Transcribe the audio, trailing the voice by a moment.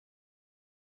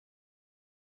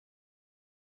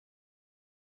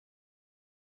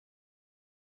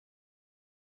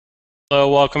Hello,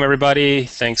 welcome everybody.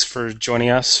 Thanks for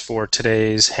joining us for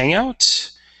today's Hangout.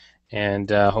 And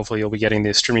hopefully you'll be getting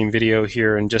the streaming video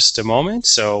here in just a moment.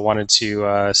 So I wanted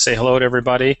to say hello to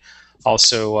everybody.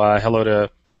 Also, hello to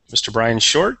Mr. Brian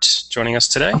Short joining us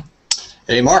today.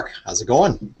 Hey, Mark. How's it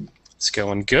going? It's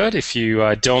going good. If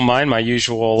you don't mind, my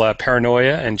usual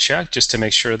paranoia and check just to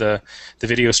make sure the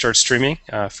video starts streaming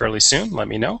fairly soon. Let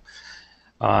me know.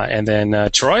 And then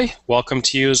Troy, welcome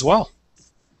to you as well.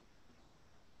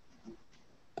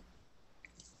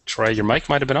 Troy, your mic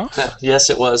might have been off. Yes,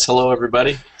 it was. Hello,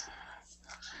 everybody.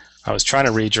 I was trying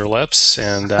to read your lips,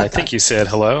 and I think you said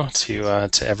hello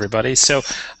to everybody. So,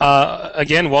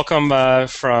 again, welcome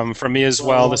from me as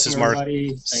well. This is Mark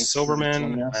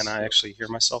Silverman, and I actually hear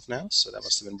myself now, so that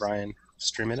must have been Brian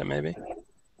streaming it, maybe.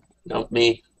 No,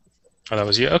 me. Oh, that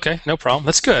was you? Okay, no problem.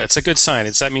 That's good. It's a good sign.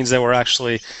 That means that we're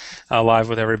actually live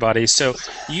with everybody. So,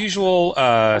 usual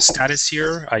status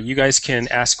here. You guys can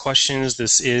ask questions.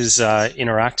 This is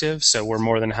interactive, so we're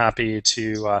more than happy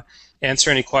to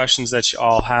answer any questions that you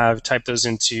all have. Type those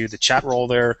into the chat roll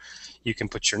there. You can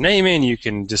put your name in. You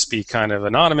can just be kind of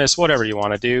anonymous. Whatever you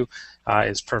want to do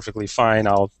is perfectly fine.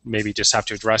 I'll maybe just have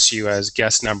to address you as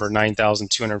guest number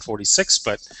 9,246,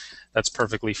 but that's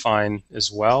perfectly fine as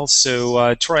well.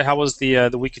 So, Troy, how was the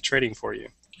week of trading for you?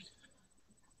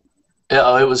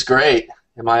 Yeah, it was great.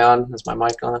 Am I on? Is my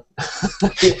mic on?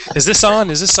 Is this on?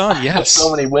 Is this on? Yes.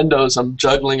 So many windows I'm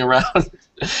juggling around.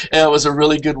 Yeah, it was a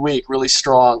really good week, really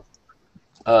strong.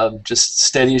 Just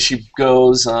steady as she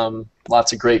goes.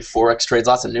 Lots of great Forex trades,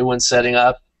 lots of new ones setting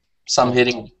up, some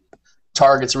hitting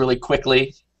targets really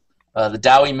quickly. The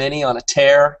Dowie Mini on a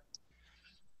tear.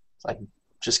 Like,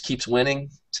 just keeps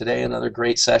winning. Today, another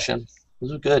great session. It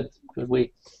was a good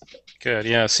week. Good.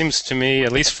 Yeah, it seems to me,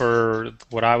 at least for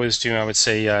what I was doing, I would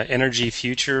say energy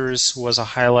futures was a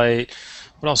highlight.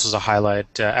 What else was a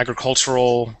highlight?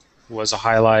 Agricultural was a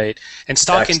highlight. And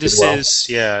stock DAX did indices,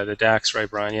 well. yeah, the DAX, right,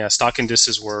 Brian? Yeah, stock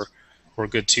indices were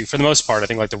good too. For the most part, I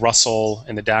think like the Russell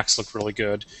and the DAX looked really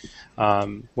good.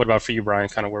 What about for you, Brian?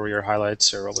 Kind of where were your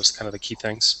highlights, or what was kind of the key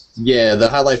things? Yeah, the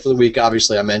highlight for the week,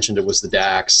 obviously, I mentioned it was the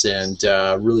DAX, and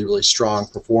really strong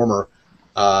performer.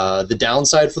 The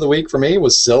downside for the week for me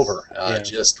was silver.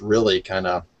 Just really kind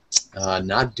of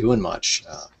not doing much.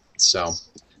 So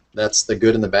that's the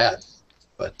good and the bad.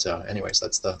 But anyways,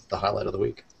 that's the highlight of the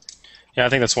week. Yeah, I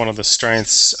think that's one of the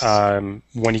strengths.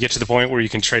 When you get to the point where you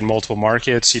can trade multiple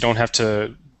markets, you don't have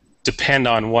to depend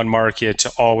on one market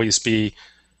to always be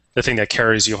the thing that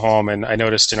carries you home. And I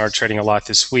noticed in our trading a lot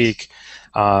this week,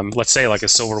 let's say like a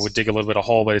silver would dig a little bit of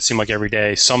hole, but it seemed like every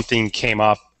day something came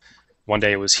up. One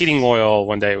day it was heating oil,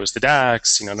 one day it was the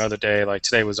DAX, another day, like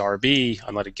today was RB,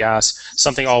 unleaded gas.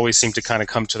 Something always seemed to kind of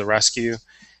come to the rescue.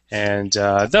 And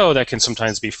though that can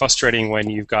sometimes be frustrating when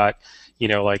you've got,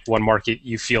 like one market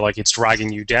you feel like it's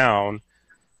dragging you down,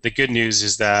 the good news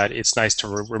is that it's nice to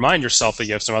remind yourself that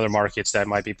you have some other markets that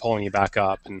might be pulling you back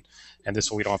up. And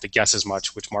this way we don't have to guess as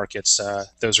much which markets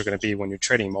those are going to be when you're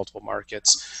trading multiple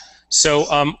markets.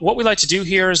 So what we like to do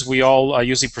here is we all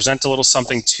usually present a little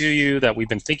something to you that we've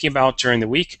been thinking about during the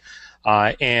week.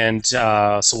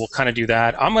 So we'll kind of do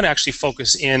that. I'm going to actually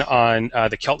focus in on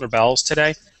the Keltner bells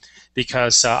today,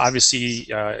 because obviously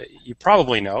you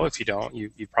probably know. If you don't,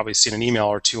 you've probably seen an email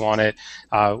or two on it.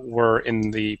 We're in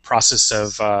the process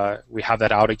of, we have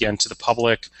that out again to the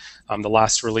public. The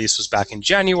last release was back in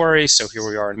January, so here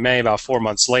we are in May, about 4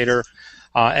 months later.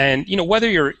 And whether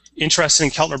you're interested in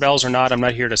Keltner bells or not, I'm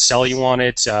not here to sell you on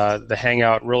it. The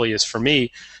Hangout really is for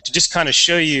me to just kind of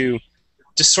show you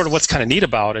just sort of what's kind of neat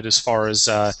about it as far as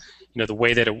the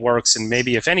way that it works, and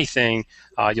maybe if anything,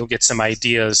 you'll get some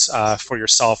ideas for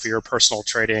yourself, for your personal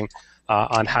trading,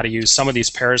 on how to use some of these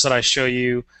pairs that I show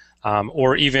you,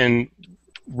 or even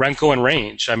Renko and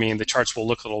range. I mean, the charts will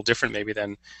look a little different maybe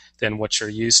than what you're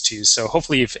used to. So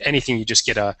hopefully, if anything, you just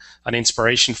get an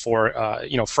inspiration for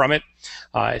from it.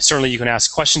 Certainly, you can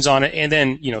ask questions on it, and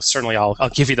then certainly I'll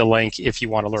give you the link if you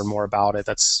want to learn more about it.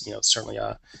 That's certainly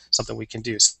something we can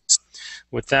do.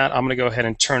 With that, I'm going to go ahead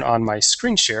and turn on my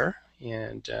screen share,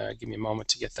 and give me a moment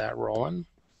to get that rolling.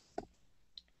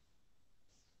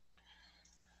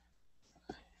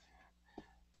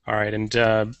 All right, and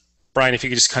Brian, if you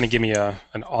could just kind of give me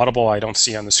an audible. I don't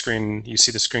see on the screen. You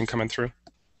see the screen coming through?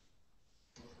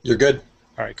 You're good.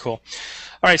 All right, cool.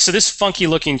 All right, so this funky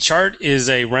looking chart is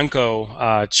a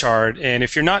Renko chart, and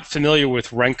if you're not familiar with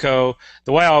Renko,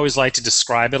 the way I always like to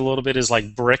describe it a little bit is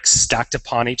like bricks stacked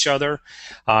upon each other,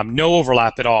 no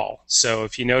overlap at all. So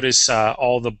if you notice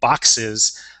all the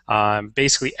boxes,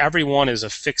 basically every one is a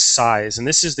fixed size, and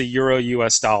this is the Euro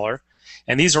US dollar,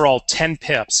 and these are all 10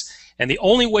 pips. And the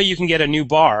only way you can get a new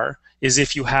bar is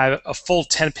if you have a full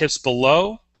 10 pips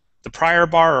below the prior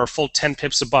bar or a full 10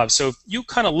 pips above. So if you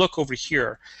kind of look over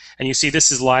here and you see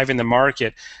this is live in the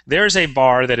market, there's a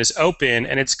bar that is open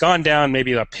and it's gone down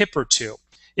maybe a pip or two.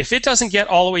 If it doesn't get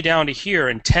all the way down to here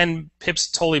and 10 pips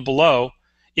totally below,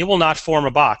 it will not form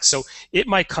a box. So it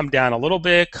might come down a little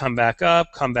bit, come back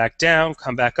up, come back down,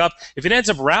 come back up. If it ends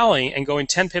up rallying and going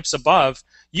 10 pips above,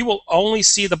 you will only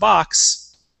see the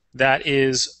box that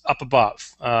is up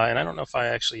above. And I don't know if I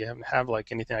actually have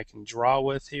like anything I can draw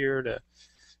with here to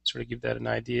sort of give that an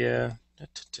idea.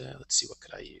 Let's see, what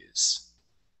could I use?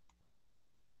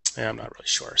 Yeah, I'm not really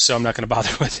sure, so I'm not going to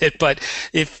bother with it. But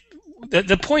if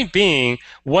the point being,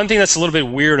 one thing that's a little bit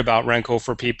weird about Renko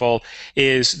for people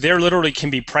is there literally can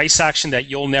be price action that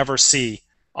you'll never see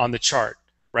on the chart,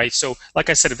 right? So like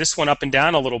I said, if this went up and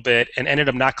down a little bit and ended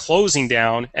up not closing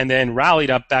down and then rallied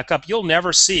up back up, you'll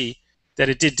never see that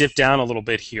it did dip down a little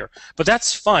bit here. But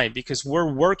that's fine because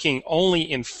we're working only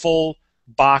in full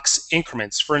box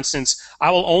increments. For instance,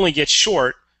 I will only get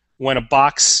short when a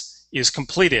box is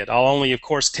completed. I'll only, of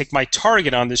course, take my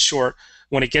target on this short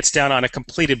when it gets down on a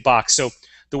completed box. So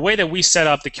the way that we set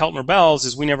up the Keltner bells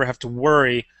is we never have to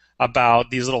worry about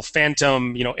these little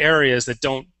phantom, areas that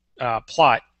don't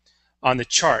plot on the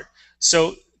chart.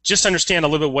 So just understand a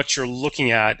little bit what you're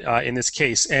looking at in this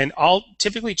case. And I'll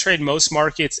typically trade most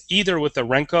markets either with a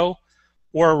Renko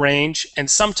or a range, and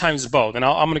sometimes both. And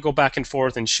I'm going to go back and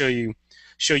forth and show you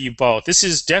both. This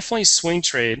is definitely swing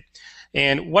trade.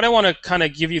 And what I want to kind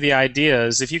of give you the idea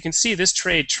is, if you can see, this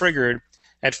trade triggered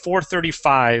at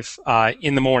 4:35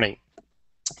 in the morning,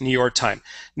 New York time.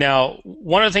 Now,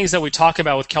 one of the things that we talk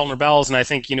about with Keltner bells, and I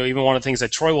think even one of the things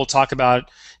that Troy will talk about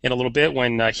in a little bit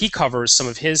when he covers some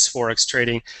of his Forex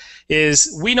trading,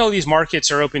 is we know these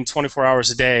markets are open 24 hours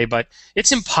a day, but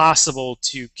it's impossible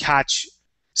to catch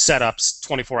setups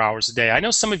 24 hours a day. I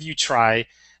know some of you try,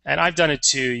 and I've done it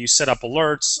too. You set up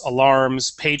alerts,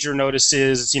 alarms, pager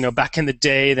notices, back in the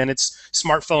day, then it's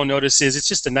smartphone notices. It's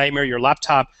just a nightmare. Your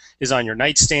laptop is on your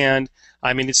nightstand.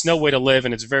 I mean, it's no way to live,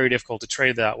 and it's very difficult to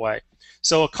trade that way.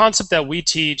 So a concept that we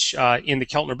teach in the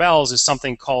Keltner bells is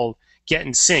something called Get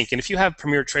and Sync. And if you have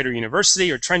Premier Trader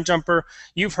University or Trend Jumper,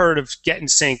 you've heard of Get and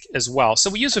Sync as well. So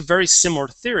we use a very similar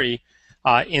theory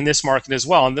in this market as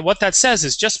well. And what that says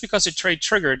is, just because a trade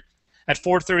triggered at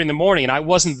 4:30 in the morning and I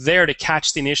wasn't there to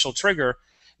catch the initial trigger,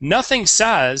 nothing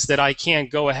says that I can't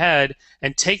go ahead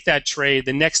and take that trade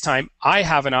the next time I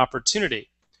have an opportunity.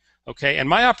 Okay, and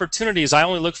my opportunity is I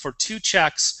only look for 2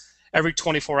 checks every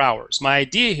 24 hours. My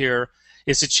idea here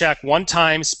is to check one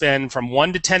time, spend from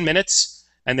 1 to 10 minutes,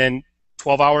 and then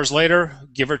 12 hours later,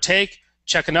 give or take,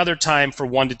 check another time for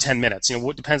 1 to 10 minutes.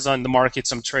 What depends on the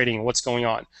markets I'm trading and what's going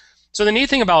on. So the neat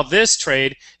thing about this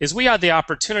trade is we had the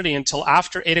opportunity until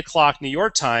after 8 o'clock New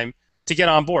York time to get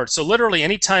on board. So literally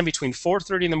any time between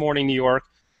 4:30 in the morning New York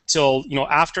till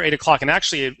after 8 o'clock, and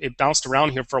actually it bounced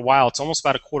around here for a while. It's almost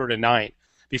about 8:45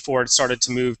 before it started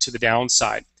to move to the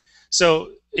downside.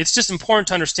 So it's just important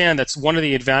to understand that's one of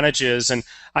the advantages. And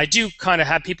I do kind of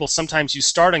have people, sometimes you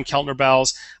start on Keltner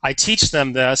bells, I teach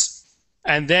them this,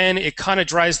 and then it kind of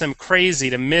drives them crazy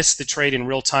to miss the trade in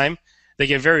real time. They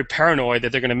get very paranoid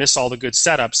that they're going to miss all the good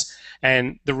setups.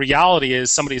 And the reality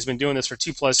is, somebody who's been doing this for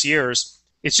 2+ years,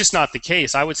 it's just not the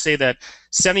case. I would say that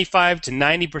 75 to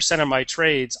 90% of my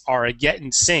trades are a get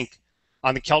and sync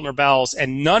on the Keltner bells,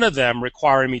 and none of them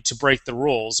require me to break the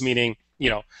rules, meaning,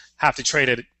 have to trade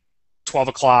at 12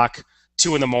 o'clock,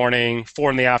 2 in the morning, 4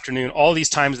 in the afternoon, all these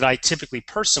times that I typically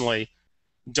personally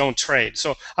don't trade.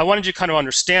 So I wanted you to kind of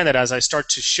understand that as I start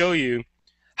to show you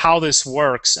how this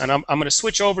works. And I'm going to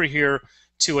switch over here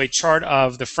to a chart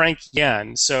of the franc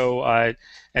yen. So,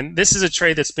 and this is a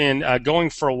trade that's been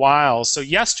going for a while. So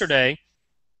yesterday,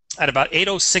 at about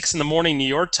 8:06 in the morning New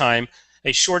York time,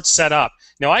 a short set up.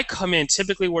 Now I come in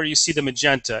typically where you see the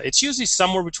magenta. It's usually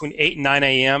somewhere between 8 and 9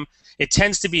 a.m. It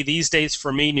tends to be these days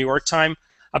for me, New York time,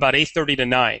 about 8:30 to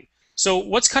 9. So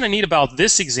what's kind of neat about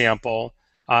this example,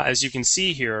 as you can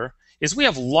see here, is we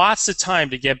have lots of time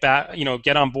to get back,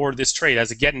 get on board this trade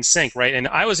as a get and sync, right? And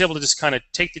I was able to just kind of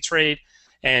take the trade,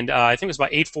 and I think it was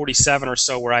about 8:47 or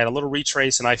so where I had a little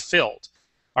retrace and I filled.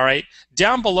 All right,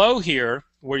 down below here,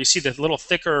 where you see the little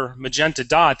thicker magenta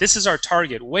dot, this is our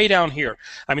target way down here.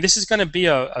 I mean, this is going to be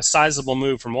a sizable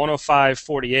move from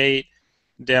 105.48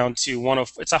 down to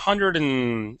 105. It's 100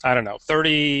 and, I don't know,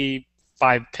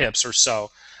 35 pips or so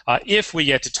if we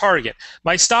get to target.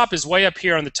 My stop is way up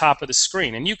here on the top of the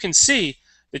screen, and you can see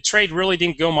the trade really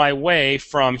didn't go my way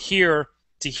from here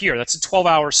to here. That's a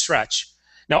 12-hour stretch.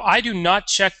 Now, I do not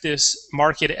check this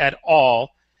market at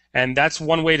all, and that's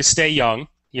one way to stay young.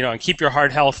 and keep your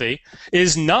heart healthy,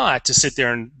 is not to sit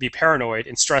there and be paranoid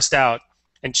and stressed out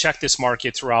and check this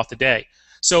market throughout the day.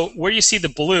 So where you see the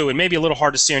blue, and maybe a little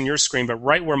hard to see on your screen, but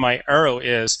right where my arrow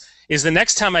is the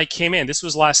next time I came in. This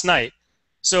was last night.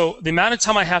 So the amount of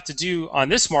time I have to do on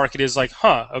this market is like,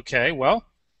 okay, well,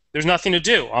 there's nothing to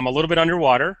do. I'm a little bit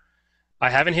underwater. I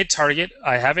haven't hit target.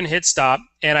 I haven't hit stop.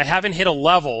 And I haven't hit a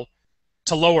level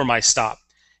to lower my stop.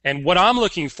 And what I'm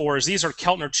looking for is these are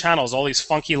Keltner channels, all these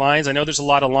funky lines. I know there's a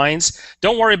lot of lines.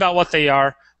 Don't worry about what they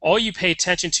are. All you pay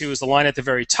attention to is the line at the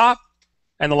very top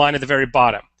and the line at the very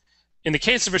bottom. In the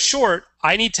case of a short,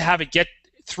 I need to have it get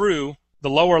through the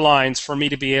lower lines for me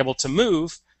to be able to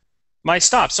move my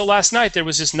stop. So last night, there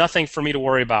was just nothing for me to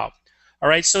worry about. All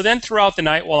right, so then throughout the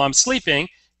night while I'm sleeping,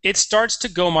 it starts to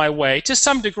go my way to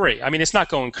some degree. I mean, it's not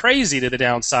going crazy to the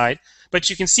downside, but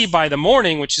you can see by the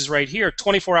morning, which is right here,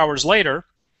 24 hours later,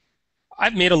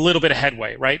 I've made a little bit of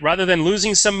headway, right? Rather than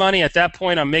losing some money, at that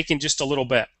point, I'm making just a little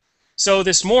bit. So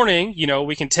this morning,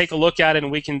 we can take a look at it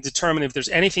and we can determine if there's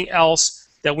anything else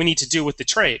that we need to do with the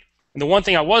trade. And the one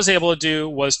thing I was able to do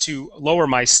was to lower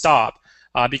my stop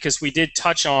because we did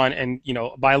touch on and,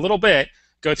 by a little bit,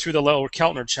 go through the lower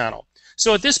Keltner channel.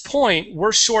 So at this point,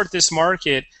 we're short this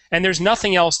market and there's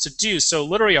nothing else to do. So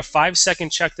literally a 5-second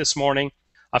check this morning,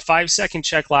 a 5-second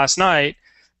check last night,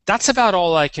 that's about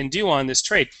all I can do on this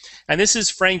trade. And this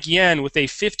is Frank Yen with a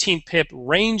 15 pip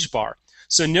range bar.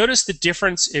 So notice the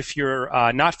difference if you're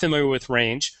not familiar with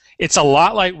range. It's a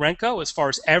lot like Renko as far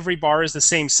as every bar is the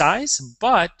same size,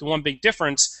 but the one big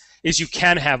difference is you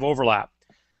can have overlap.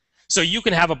 So you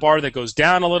can have a bar that goes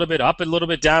down a little bit, up a little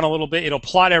bit, down a little bit. It'll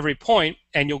plot every point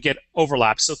and you'll get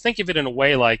overlap. So think of it in a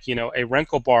way like, a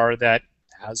Renko bar that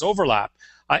has overlap.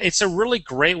 It's a really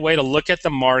great way to look at the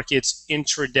markets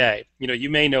intraday. You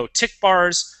may know tick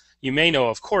bars. You may know,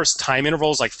 of course, time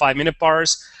intervals like 5-minute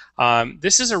bars.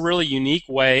 This is a really unique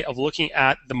way of looking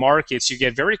at the markets. You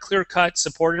get very clear-cut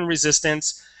support and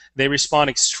resistance. They respond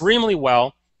extremely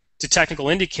well to technical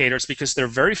indicators because they're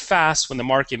very fast when the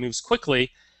market moves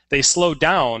quickly. They slow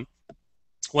down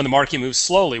when the market moves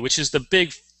slowly, which is the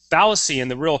big fallacy and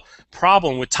the real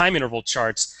problem with time interval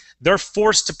charts. They're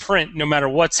forced to print no matter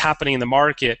what's happening in the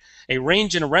market. A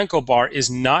range in a Renko bar is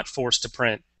not forced to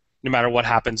print no matter what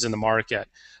happens in the market.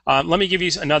 Let me give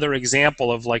you another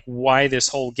example of like why this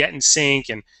whole get in sync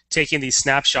and taking these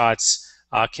snapshots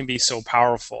can be so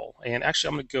powerful. And actually,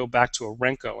 I'm going to go back to a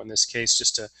Renko in this case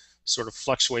just to sort of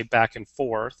fluctuate back and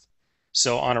forth.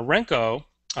 So on a Renko,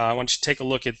 I want you to take a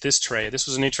look at this trade. This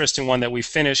was an interesting one that we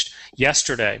finished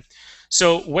yesterday.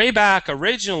 So way back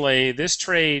originally, this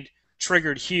trade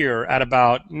triggered here at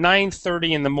about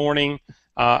 9:30 in the morning,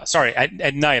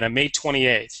 at night on May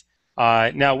 28th.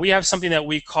 Now we have something that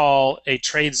we call a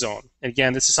trade zone.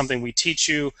 Again, this is something we teach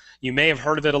you. You may have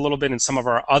heard of it a little bit in some of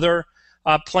our other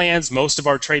plans. Most of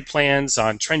our trade plans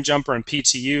on Trend Jumper and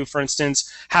PTU, for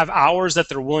instance, have hours that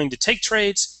they're willing to take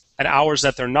trades and hours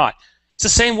that they're not. It's the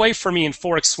same way for me in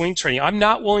Forex swing trading. I'm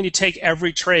not willing to take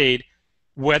every trade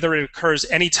whether it occurs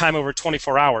anytime over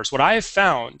 24 hours. What I have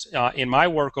found in my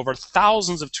work over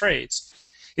thousands of trades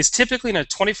is typically in a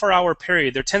 24-hour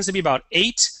period, there tends to be about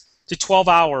 8 to 12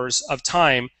 hours of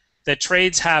time that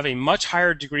trades have a much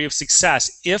higher degree of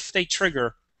success if they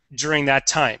trigger during that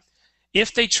time.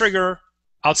 If they trigger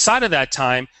outside of that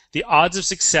time, the odds of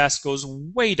success goes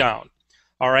way down.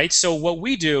 All right, so what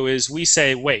we do is we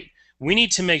say, wait, we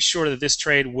need to make sure that this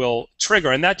trade will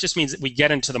trigger, and that just means that we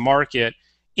get into the market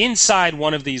inside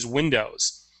one of these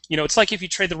windows. It's like if you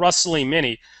trade the Russell Lee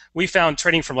Mini, we found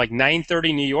trading from like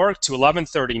 9:30 New York to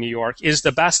 11:30 New York is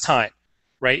the best time,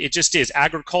 right? It just is.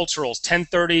 Agriculturals,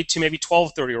 10:30 to maybe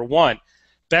 12:30 or 1,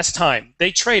 best time.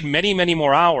 They trade many, many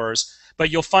more hours,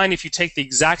 but you'll find if you take the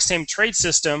exact same trade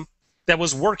system that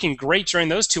was working great during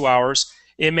those 2 hours,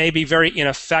 it may be very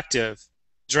ineffective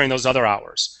during those other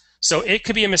hours. So it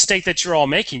could be a mistake that you're all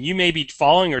making. You may be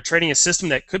following or trading a system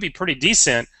that could be pretty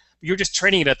decent, but you're just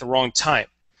trading it at the wrong time.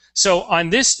 So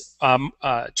on this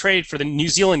trade for the New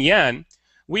Zealand yen,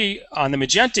 we, on the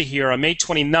magenta here on May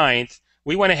 29th,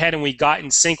 we went ahead and we got in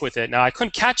sync with it. Now, I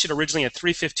couldn't catch it originally at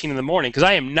 3:15 in the morning because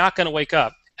I am not going to wake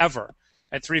up ever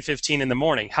at 3:15 in the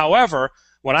morning. However,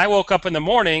 when I woke up in the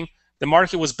morning, the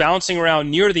market was bouncing around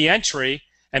near the entry,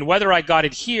 and whether I got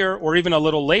it here or even a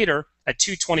little later at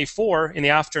 2:24 in the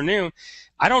afternoon,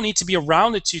 I don't need to be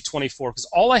around at 2:24 because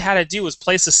all I had to do was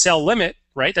place a sell limit,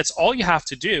 right? That's all you have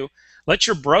to do. Let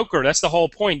your broker, that's the whole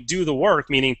point, do the work,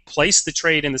 meaning place the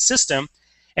trade in the system,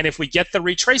 and if we get the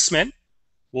retracement,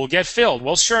 we'll get filled.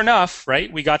 Well, sure enough,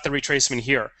 right, we got the retracement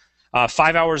here.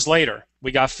 5 hours later,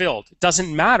 we got filled. It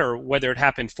doesn't matter whether it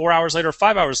happened 4 hours later or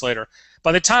 5 hours later.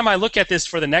 By the time I look at this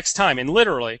for the next time, and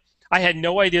literally, I had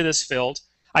no idea this filled.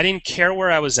 I didn't care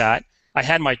where I was at. I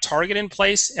had my target in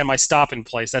place and my stop in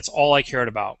place. That's all I cared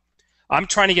about. I'm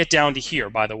trying to get down to here,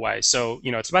 by the way. So,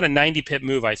 it's about a 90 pip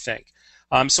move, I think.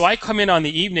 So I come in on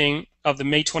the evening of the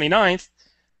May 29th,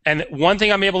 and one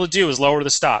thing I'm able to do is lower the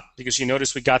stop, because you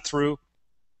notice we got through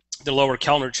the lower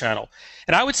Keltner channel.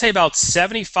 And I would say about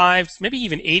 75, maybe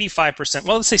even 85%,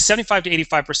 well, let's say 75 to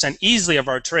 85% easily of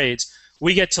our trades,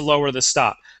 we get to lower the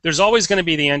stop. There's always going to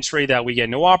be the entry that we get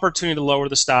no opportunity to lower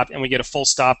the stop and we get a full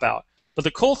stop out. But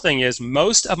the cool thing is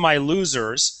most of my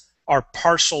losers are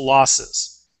partial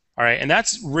losses. All right, and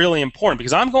that's really important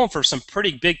because I'm going for some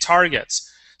pretty big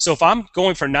targets. So if I'm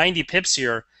going for 90 pips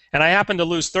here and I happen to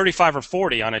lose 35 or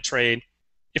 40 on a trade,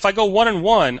 if I go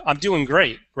 1-1, I'm doing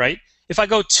great, right? If I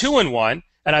go 2-1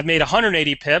 and I've made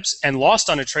 180 pips and lost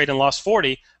on a trade and lost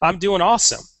 40, I'm doing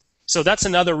awesome. So that's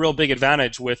another real big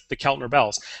advantage with the Keltner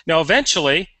bells. Now,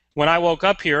 eventually, when I woke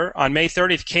up here on May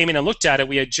 30th, came in and looked at it,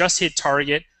 we had just hit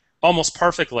target almost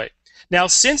perfectly. Now,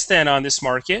 since then on this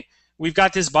market, we've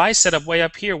got this buy setup way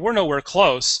up here. We're nowhere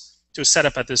close to a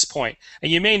setup at this point.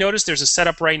 And you may notice there's a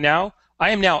setup right now.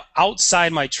 I am now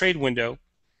outside my trade window,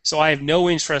 so I have no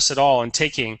interest at all in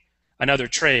taking another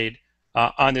trade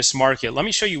on this market. Let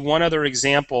me show you one other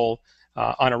example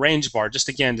on a range bar, just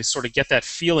again to sort of get that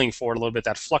feeling for it a little bit,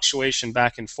 that fluctuation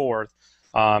back and forth.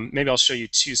 Maybe I'll show you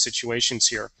two situations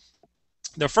here.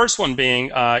 The first one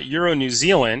being Euro New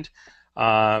Zealand.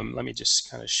 Let me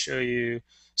just kind of show you.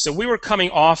 So we were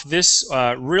coming off this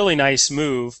really nice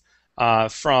move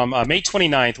from May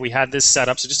 29th. We had this set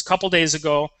up, so just a couple days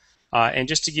ago. And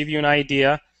just to give you an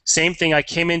idea, same thing, I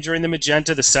came in during the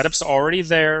magenta. The setup's already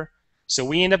there. So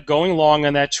we end up going long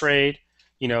on that trade,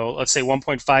 let's say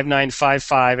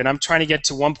 1.5955, and I'm trying to get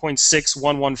to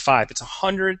 1.6115. It's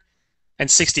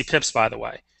 160 pips, by the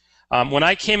way. When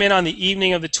I came in on the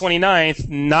evening of the 29th,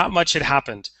 not much had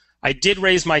happened. I did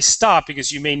raise my stop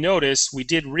because you may notice we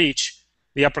did reach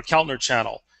the upper Keltner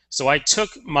channel. So I took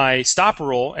my stop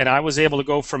rule and I was able to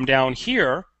go from down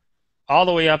here all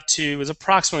the way up to, it was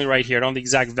approximately right here. I don't have the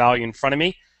exact value in front of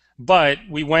me, but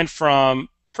we went from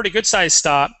pretty good sized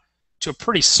stop to a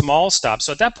pretty small stop.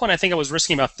 So at that point, I think I was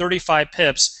risking about 35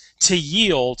 pips to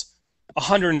yield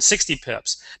 160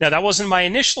 pips. Now, that wasn't my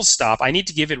initial stop. I need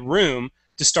to give it room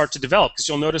to start to develop, because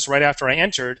you'll notice right after I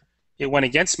entered, it went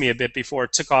against me a bit before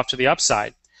it took off to the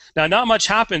upside. Now, not much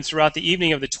happened throughout the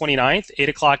evening of the 29th, 8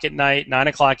 o'clock at night, 9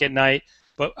 o'clock at night,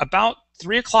 but about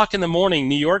 3 o'clock in the morning,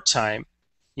 New York time,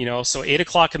 so 8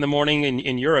 o'clock in the morning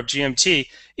in Europe, GMT,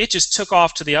 it just took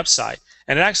off to the upside.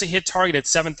 And it actually hit target at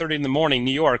 7:30 in the morning,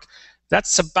 New York.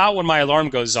 That's about when my alarm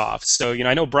goes off. So,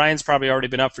 I know Brian's probably already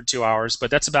been up for 2 hours, but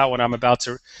that's about when I'm about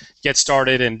to get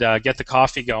started and get the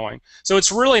coffee going. So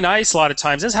it's really nice a lot of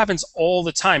times. This happens all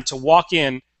the time, to walk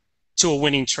in to a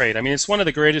winning trade. I mean, it's one of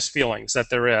the greatest feelings that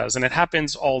there is, and it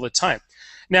happens all the time.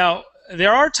 Now,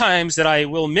 there are times that I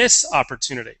will miss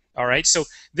opportunity, all right? So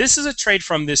this is a trade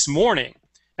from this morning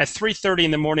at 3:30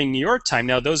 in the morning New York time.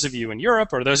 Now, those of you in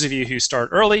Europe or those of you who start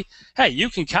early, hey, you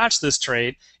can catch this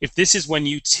trade if this is when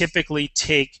you typically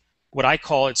take what I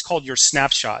call, it's called your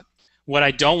snapshot. What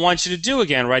I don't want you to do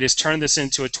again, right, is turn this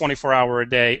into a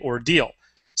 24-hour-a-day ordeal.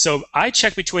 So I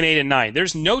check between 8 and 9.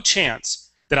 There's no chance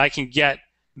that I can get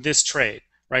this trade,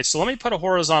 right? So let me put a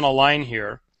horizontal line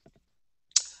here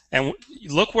and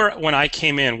look when I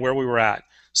came in, where we were at.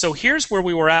 So here's where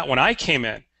we were at when I came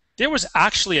in. There was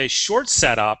actually a short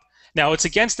setup. Now, it's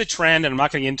against the trend, and I'm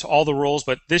not going to get into all the rules,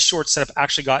 but this short setup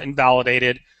actually got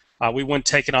invalidated. We wouldn't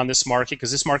take it on this market,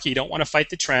 because this market, you don't want to fight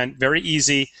the trend. Very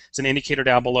easy. It's an indicator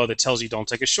down below that tells you don't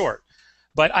take a short.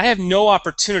 But I have no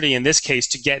opportunity in this case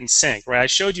to get in sync, right? I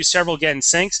showed you several get in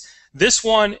syncs. This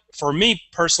one, for me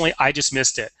personally, I just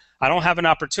missed it. I don't have an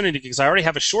opportunity because I already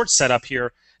have a short setup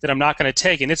here that I'm not going to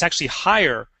take, and it's actually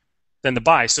higher than the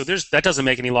buy. So that doesn't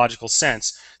make any logical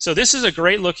sense. So this is a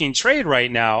great looking trade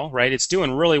right now, right? It's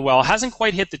doing really well. Hasn't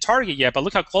quite hit the target yet, but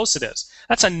look how close it is.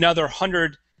 That's another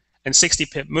 160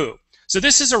 pip move. So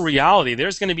this is a reality.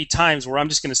 There's going to be times where I'm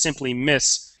just going to simply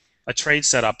miss a trade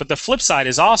setup. But the flip side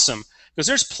is awesome, because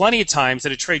there's plenty of times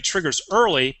that a trade triggers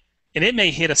early and it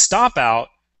may hit a stop out.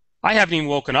 I haven't even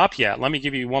woken up yet. Let me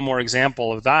give you one more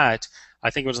example of that. I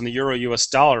think it was in the Euro US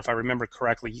dollar, if I remember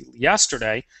correctly,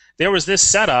 yesterday. There was this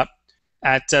setup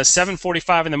at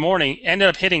 7:45 in the morning, ended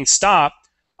up hitting stop.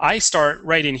 I start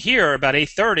right in here about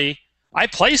 8:30. I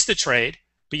placed the trade,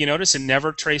 but you notice it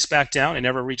never traced back down. It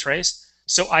never retraced.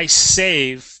 So I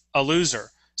save a loser.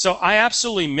 So I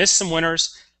absolutely missed some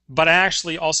winners, but I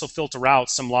actually also filter out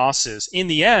some losses. In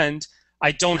the end,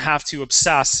 I don't have to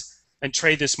obsess and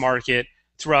trade this market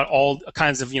throughout all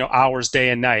kinds of hours, day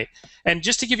and night. And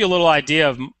just to give you a little idea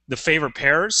of the favorite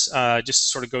pairs, just to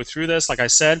sort of go through this, like I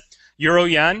said, Euro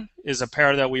Yen is a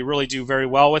pair that we really do very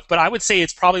well with, but I would say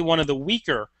it's probably one of the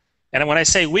weaker. And when I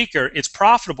say weaker, it's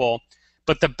profitable,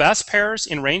 but the best pairs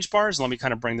in range bars, let me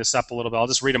kind of bring this up a little bit. I'll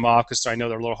just read them off because I know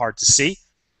they're a little hard to see.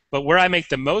 But where I make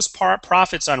the most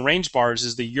profits on range bars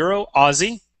is the Euro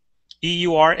Aussie,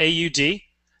 EURAUD,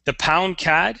 the Pound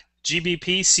CAD,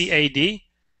 GBP CAD,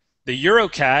 the Euro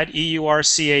CAD,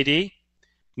 EURCAD,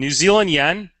 New Zealand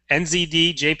Yen,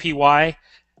 NZD JPY,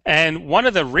 and one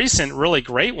of the recent really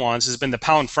great ones has been the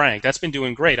Pound Franc. That's been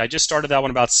doing great. I just started that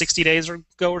one about 60 days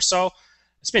ago or so.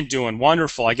 It's been doing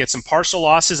wonderful. I get some partial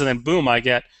losses, and then boom, I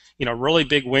get really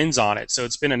big wins on it. So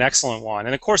it's been an excellent one.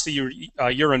 And of course, the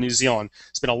Euro New Zealand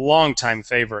has been a long time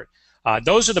favorite.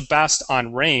 Those are the best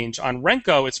on range. On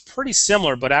Renko, it's pretty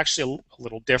similar, but actually a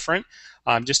little different.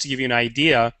 Just to give you an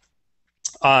idea,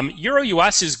 Euro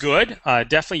US is good.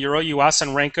 Definitely Euro US on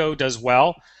Renko does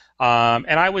well.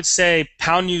 And I would say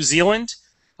Pound New Zealand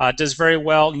does very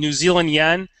well. New Zealand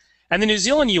Yen. And the New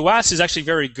Zealand US is actually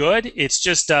very good. It's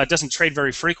just doesn't trade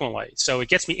very frequently. So it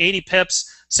gets me 80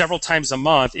 pips several times a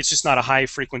month. It's just not a high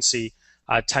frequency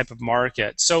type of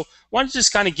market. So I wanted to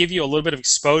just kind of give you a little bit of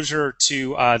exposure to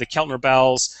the Keltner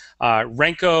Bells,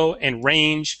 Renko and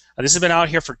range. This has been out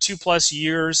here for 2+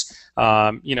 years.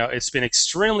 It's been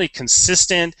extremely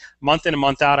consistent month in and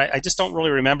month out. I just don't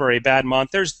really remember a bad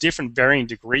month. There's different varying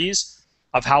degrees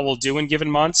of how we'll do in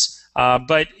given months.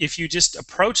 But if you just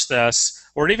approach this,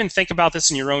 or even think about this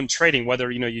in your own trading,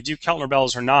 whether you do Keltner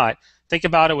Bells or not, think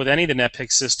about it with any of the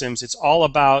NetPicks systems. It's all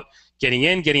about getting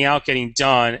in, getting out, getting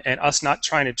done, and us not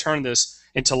trying to turn this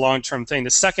into a long-term thing. The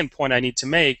second point I need to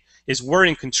make is we're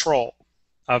in control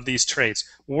of these trades.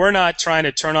 We're not trying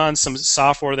to turn on some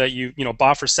software that you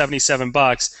bought for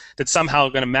 $77 that's somehow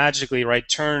going to magically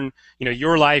turn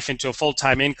your life into a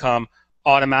full-time income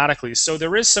automatically. So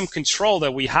there is some control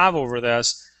that we have over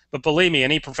this. But believe me,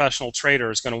 any professional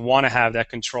trader is going to want to have that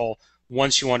control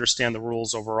once you understand the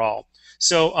rules overall.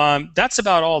 So that's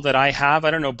about all that I have.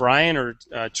 I don't know, Brian or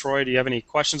Troy, do you have any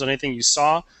questions on anything you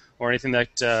saw or anything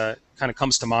that kind of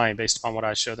comes to mind based upon what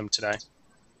I showed them today?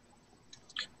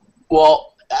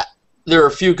 Well, there are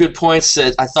a few good points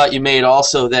that I thought you made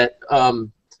also that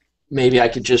maybe I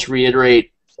could just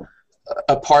reiterate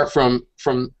apart from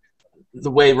the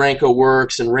way Renko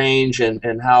works and range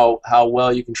and how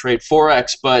well you can trade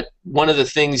Forex. But one of the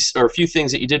things, or a few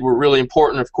things that you did were really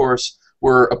important, of course,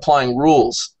 were applying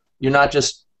rules. You're not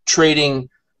just trading,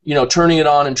 turning it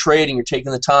on and trading. You're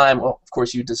taking the time. Well, of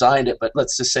course, you designed it, but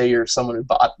let's just say you're someone who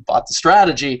bought the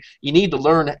strategy. You need to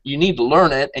learn it,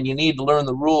 and you need to learn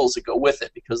the rules that go with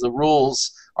it, because the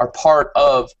rules are part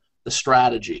of the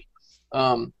strategy.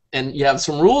 And you have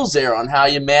some rules there on how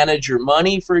you manage your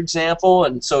money, for example.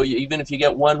 And so even if you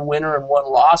get one winner and one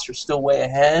loss, you're still way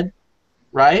ahead,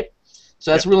 right?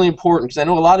 So that's really important, because I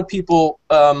know a lot of people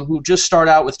who just start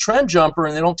out with Trend Jumper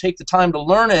and they don't take the time to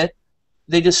learn it.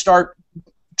 They just start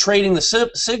trading the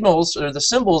signals or the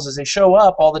symbols as they show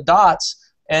up, all the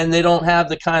dots, and they don't have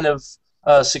the kind of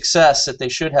success that they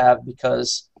should have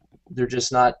because they're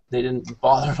just not, they didn't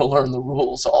bother to learn the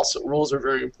rules also. Rules are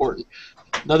very important.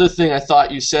 Another thing I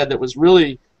thought you said that was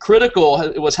really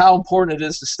critical was how important it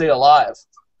is to stay alive.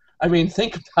 I mean,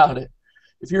 think about it.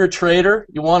 If you're a trader,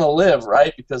 you want to live,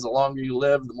 right? Because the longer you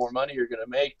live, the more money you're going to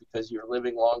make, because you're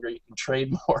living longer, you can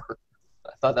trade more.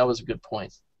 I thought that was a good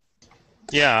point.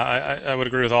 Yeah, I would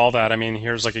agree with all that. I mean,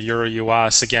 here's like a Euro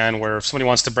US again, where if somebody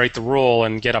wants to break the rule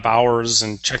and get up hours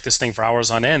and check this thing for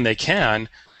hours on end, they can.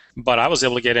 But I was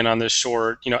able to get in on this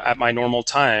short, at my normal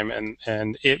time,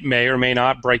 and it may or may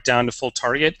not break down to full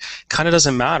target. Kind of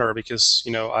doesn't matter, because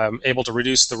I'm able to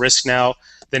reduce the risk now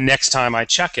the next time I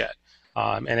check it,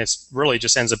 and it's really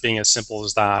just ends up being as simple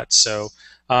as that. So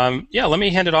yeah, let me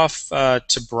hand it off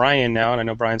to Brian now, and I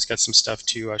know Brian's got some stuff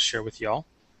to share with y'all.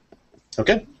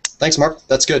 Okay. Thanks, Mark.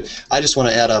 That's good. I just want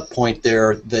to add a point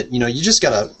there that you just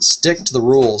got to stick to the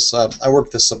rules. I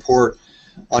work the support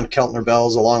on Keltner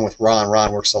Bells along with Ron.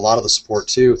 Ron works a lot of the support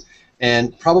too.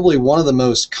 And probably one of the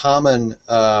most common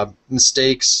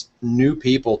mistakes new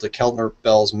people to Keltner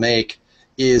Bells make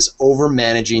is over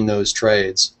managing those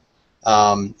trades.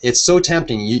 It's so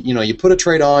tempting. You put a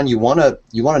trade on, you want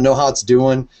to know how it's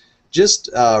doing. Just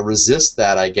resist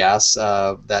that, I guess.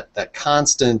 That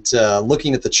constant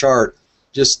looking at the chart.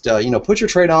 Just put your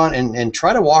trade on and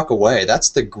try to walk away. That's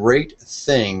the great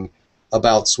thing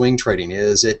about swing trading,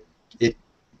 is it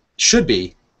should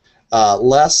be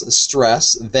less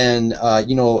stress than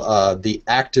the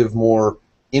active, more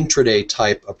intraday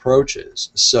type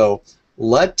approaches. So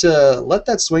let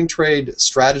that swing trade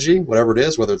strategy, whatever it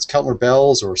is, whether it's Keltner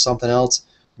bells or something else,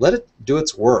 let it do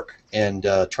its work, and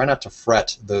try not to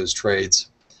fret those trades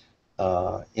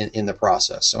in the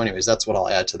process. So anyways, that's what I'll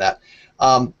add to that.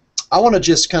 I want to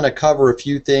just kind of cover a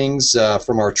few things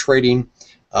from our trading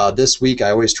this week. I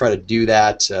always try to do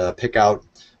that, pick out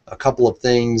a couple of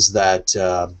things that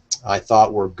I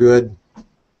thought were good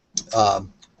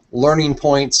learning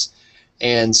points.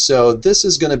 And so this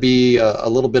is going to be a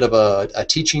little bit of a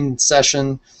teaching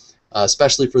session,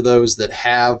 especially for those that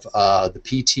have the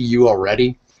PTU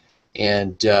already.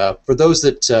 And for those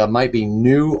that might be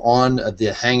new on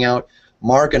the Hangout,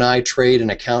 Mark and I trade an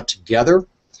account together,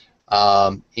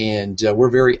 and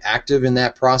we're very active in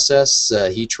that process.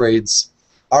 He trades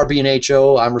RB and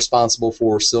HO. I'm responsible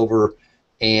for silver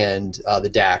and the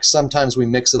DAX. Sometimes we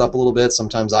mix it up a little bit.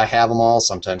 Sometimes I have them all.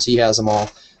 Sometimes he has them all.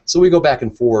 So we go back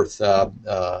and forth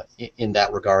in that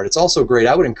regard. It's also great.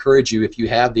 I would encourage you, if you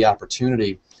have the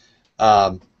opportunity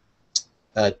to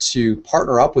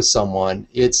partner up with someone,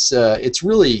 it's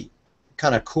really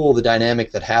kind of cool, the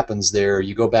dynamic that happens there.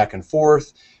 You go back and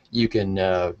forth. You can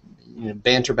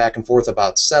banter back and forth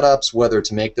about setups, whether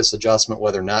to make this adjustment,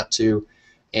 whether not to,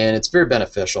 and it's very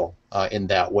beneficial in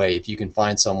that way if you can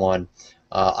find someone.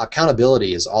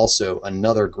 Accountability is also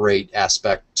another great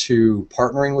aspect to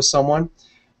partnering with someone.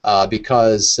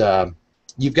 Because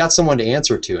you've got someone to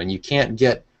answer to, and you can't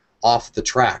get off the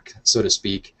track, so to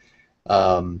speak,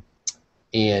 and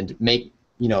make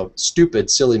stupid,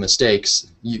 silly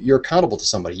mistakes. You're accountable to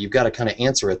somebody. You've got to kind of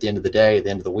answer at the end of the day, at the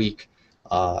end of the week,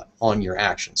 on your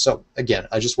actions. So again,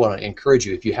 I just want to encourage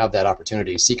you, if you have that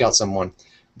opportunity, seek out someone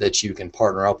that you can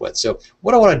partner up with. So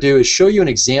what I want to do is show you an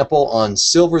example on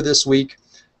silver this week,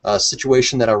 a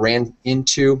situation that I ran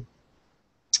into,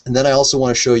 and then I also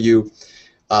want to show you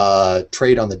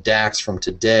trade on the DAX from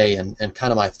today, and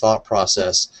kind of my thought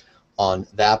process on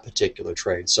that particular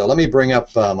trade. So let me bring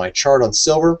up my chart on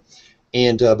silver,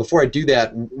 and before I do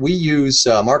that, we use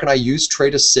Mark and I use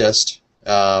Trade Assist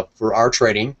for our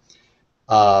trading,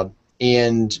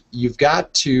 and you've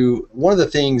got to, one of the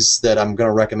things that I'm going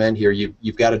to recommend here,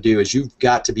 you've got to do is you've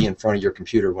got to be in front of your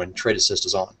computer when Trade Assist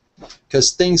is on,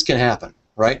 because things can happen,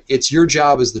 right? It's your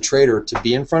job as the trader to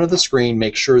be in front of the screen,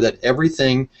 make sure that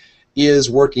everything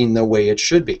is working the way it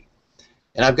should be.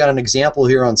 And I've got an example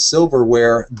here on silver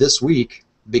where this week,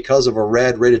 because of a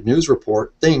red rated news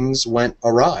report, things went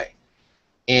awry.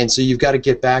 And so you've got to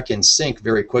get back in sync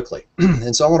very quickly.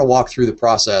 And so I want to walk through the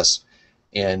process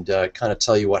and kind of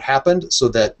tell you what happened so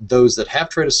that those that have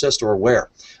Trade Assist are aware.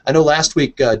 I know last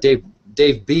week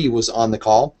Dave B was on the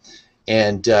call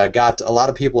and got a lot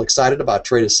of people excited about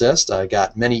Trade Assist. I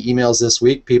got many emails this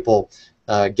week, people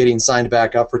getting signed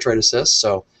back up for Trade Assist.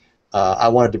 So I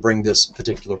wanted to bring this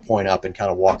particular point up and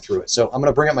kind of walk through it. So I'm going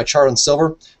to bring up my chart on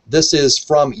silver. This is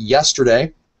from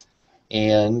yesterday.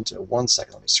 And one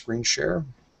second, let me screen share.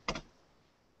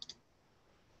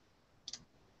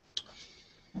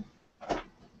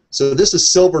 So this is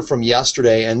silver from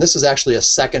yesterday, and this is actually a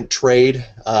second trade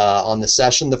on the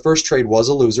session. The first trade was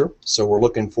a loser, so we're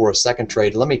looking for a second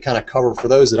trade. Let me kind of cover, for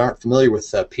those that aren't familiar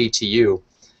with PTU,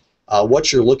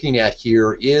 what you're looking at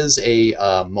here is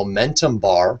a momentum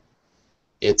bar.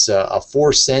 It's a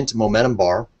 4-cent momentum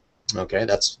bar. Okay,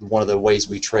 that's one of the ways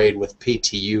we trade with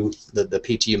PTU, the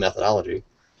PTU methodology.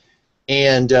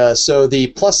 And so the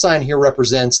plus sign here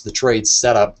represents the trade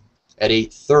setup at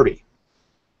 8:30.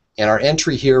 And our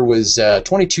entry here was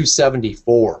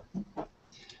 22.74.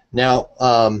 Now,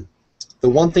 the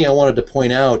one thing I wanted to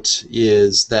point out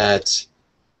is that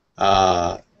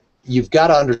you've got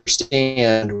to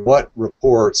understand what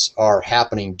reports are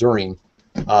happening during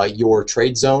your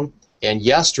trade zone. And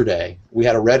yesterday, we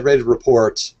had a red-rated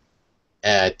report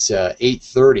at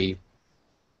 8:30.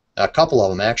 A couple of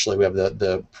them, actually. We have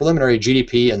the preliminary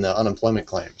GDP and the unemployment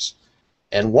claims.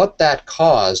 And what that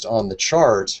caused on the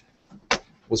chart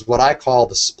was what I call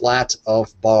the splat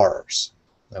of bars.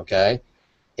 Okay?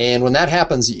 And when that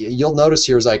happens, you'll notice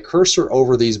here as I cursor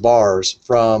over these bars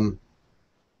from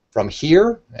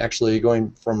here, actually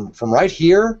going from right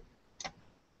here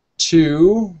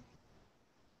to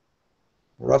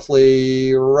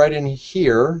roughly right in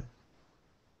here,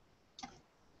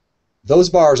 those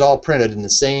bars all printed in the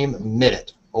same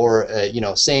minute, or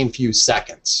same few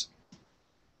seconds.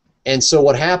 And so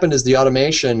what happened is the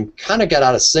automation kind of got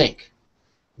out of sync.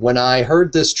 When I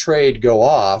heard this trade go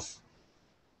off,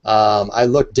 I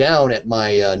looked down at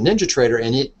my NinjaTrader,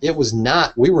 and it was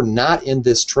not. We were not in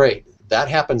this trade. That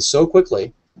happened so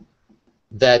quickly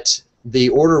that the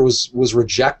order was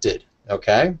rejected.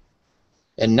 Okay.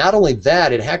 And not only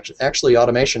that, it actually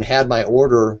automation had my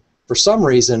order for some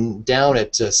reason down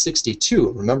at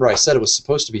 62. Remember, I said it was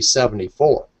supposed to be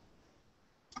 74.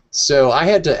 So I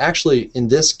had to actually, in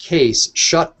this case,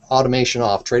 shut automation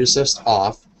off, trade assist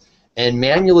off, and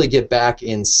manually get back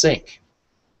in sync.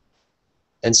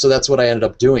 And so that's what I ended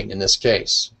up doing in this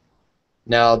case.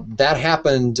 Now, that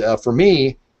happened for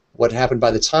me. What happened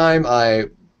by the time I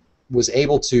was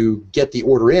able to get the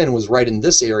order in was right in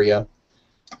this area,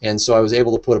 and so I was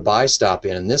able to put a buy stop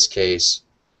in this case.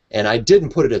 And I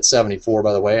didn't put it at 74,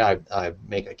 by the way. I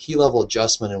make a key level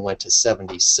adjustment and went to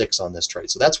 76 on this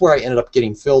trade. So that's where I ended up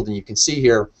getting filled, and you can see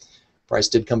here, price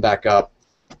did come back up,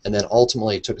 and then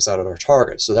ultimately it took us out of our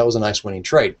target. So that was a nice winning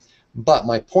trade. But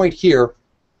my point here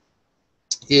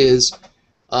is,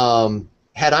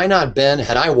 had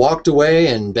I walked away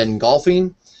and been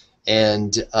golfing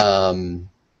and not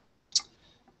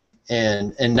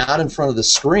in front of the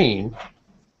screen,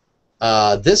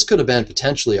 this could have been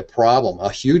potentially a problem,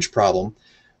 a huge problem,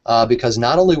 because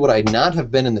not only would I not have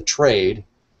been in the trade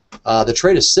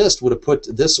assist would have put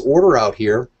this order out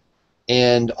here,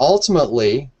 and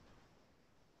ultimately,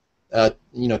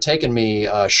 taken me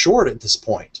short at this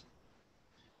point.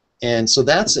 And so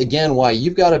that's, again, why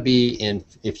you've got to be in,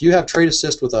 if you have trade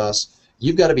assist with us,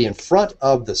 you've got to be in front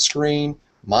of the screen,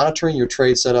 monitoring your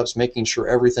trade setups, making sure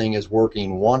everything is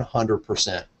working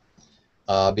 100%.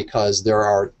 Because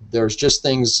there's just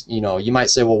things, you might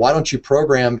say, well, why don't you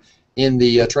program in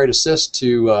the trade assist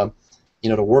to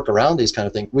to work around these kind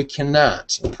of things? We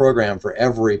cannot program for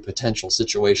every potential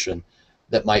situation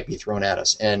that might be thrown at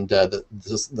us, and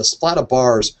the splat of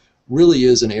bars really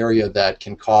is an area that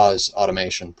can cause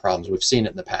automation problems. We've seen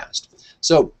it in the past.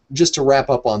 So just to wrap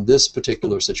up on this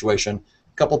particular situation,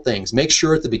 a couple things. Make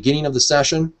sure at the beginning of the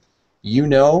session you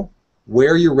know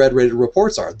where your red-rated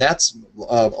reports are. That's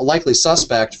a likely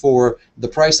suspect for the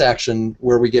price action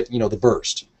where we get the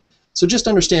burst. So just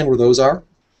understand where those are.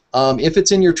 If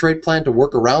it's in your trade plan to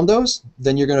work around those,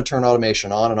 then you're going to turn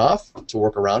automation on and off to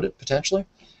work around it potentially.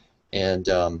 And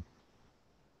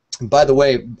by the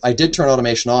way, I did turn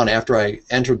automation on after I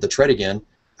entered the trade again.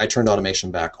 I turned automation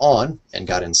back on and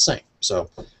got in sync. So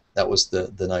that was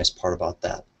the nice part about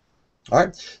that. All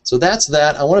right, so that's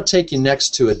that. I want to take you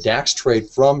next to a DAX trade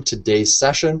from today's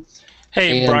session.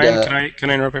 Hey, and, Brian,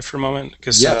 can I interrupt you for a moment?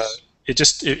 Because yes.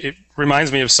 It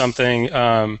reminds me of something.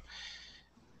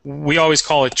 We always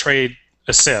call it trade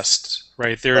assist,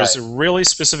 right? There's a really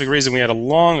specific reason. We had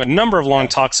a number of long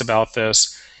talks about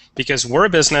this, because we're a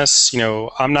business.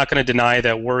 I'm not going to deny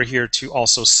that we're here to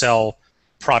also sell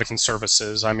product and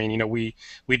services. I mean, we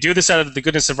do this out of the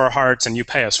goodness of our hearts, and you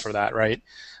pay us for that, right?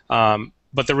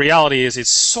 But the reality is, it's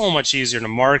so much easier to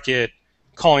market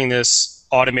calling this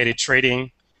automated trading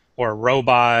or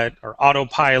robot or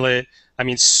autopilot. I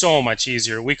mean, so much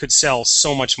easier. We could sell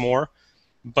so much more,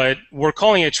 but we're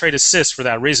calling it trade assist for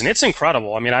that reason. It's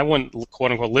incredible. I mean, I wouldn't,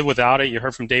 quote unquote, live without it. You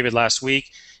heard from David last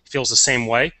week. He feels the same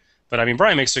way. But I mean,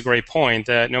 Brian makes a great point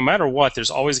that no matter what, there's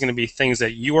always going to be things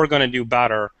that you are going to do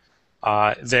better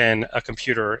than a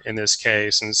computer in this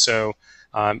case. And so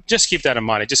just keep that in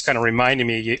mind. It just kind of reminded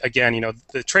me, again,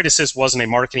 the trade assist wasn't a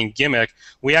marketing gimmick.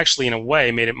 We actually, in a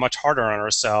way, made it much harder on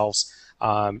ourselves.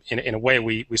 In a way,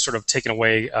 we sort of taken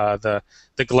away the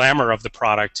glamour of the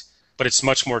product, but it's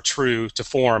much more true to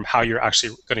form how you're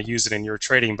actually going to use it in your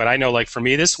trading. But I know, like for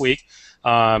me this week,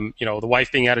 the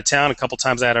wife being out of town, a couple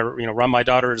times I had to run my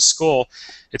daughter to school.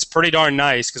 It's pretty darn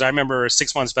nice, because I remember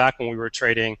 6 months back when we were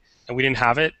trading and we didn't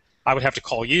have it. I would have to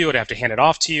call you. I'd have to hand it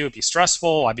off to you. It'd be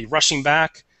stressful. I'd be rushing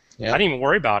back. Yeah. I didn't even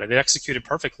worry about it. It executed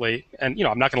perfectly. And,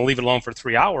 I'm not going to leave it alone for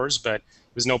 3 hours, but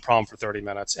it was no problem for 30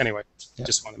 minutes. Anyway,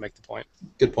 just wanted to make the point.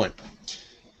 Good point.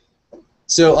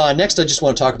 So next, I just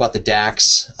want to talk about the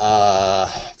DAX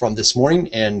from this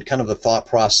morning and kind of the thought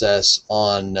process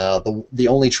on the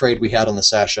only trade we had on the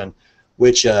session,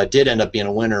 which did end up being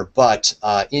a winner. But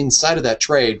inside of that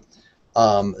trade,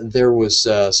 there was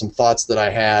some thoughts that I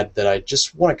had that I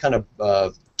just want to kind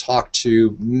of talk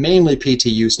to mainly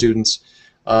PTU students.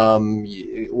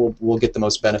 We'll get the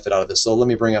most benefit out of this. So let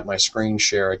me bring up my screen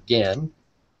share again.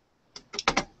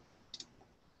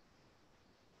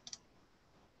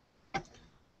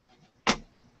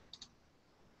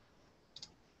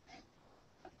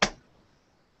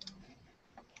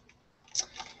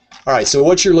 All right, so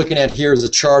what you're looking at here is a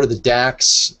chart of the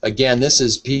DAX. Again, this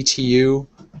is PTU.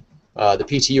 The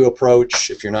PTU approach,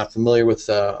 if you're not familiar with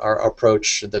our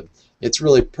approach, it's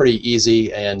really pretty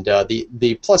easy, and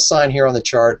the plus sign here on the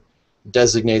chart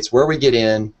designates where we get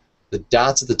in. The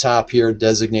dots at the top here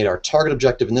designate our target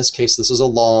objective. In this case, this is a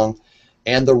long,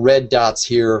 and the red dots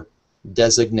here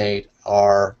designate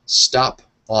our stop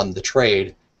on the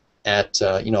trade at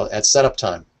at setup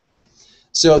time.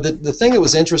 So the thing that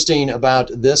was interesting about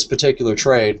this particular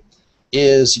trade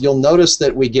is you'll notice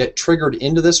that we get triggered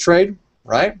into this trade,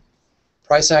 right?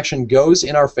 Price action goes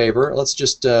in our favor. Let's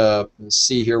just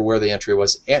see here where the entry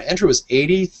was. Entry was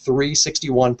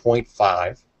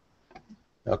 8361.5.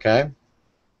 Okay.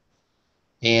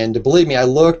 And believe me, I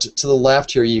looked to the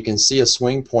left here. You can see a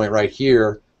swing point right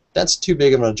here. That's too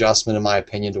big of an adjustment, in my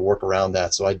opinion, to work around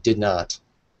that, so I did not.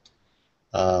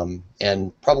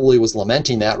 And probably was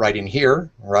lamenting that right in here,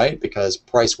 right? Because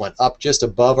price went up just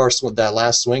above that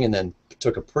last swing and then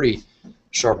took a pretty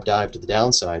sharp dive to the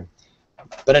downside.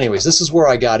 But anyways, this is where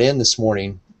I got in this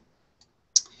morning.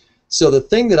 So the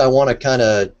thing that I want to kind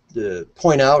of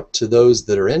point out to those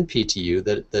that are in PTU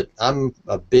that I'm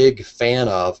a big fan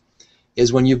of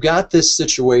is when you've got this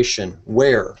situation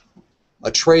where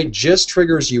a trade just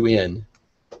triggers you in,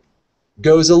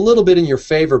 goes a little bit in your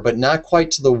favor, but not quite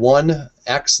to the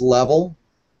 1x level,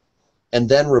 and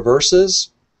then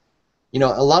reverses. You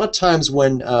know, a lot of times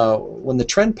when the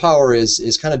trend power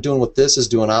is kind of doing what this is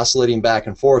doing, oscillating back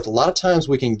and forth, a lot of times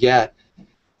we can get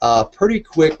a pretty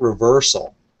quick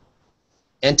reversal.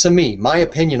 And to me, my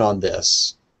opinion on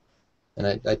this,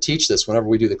 and I teach this whenever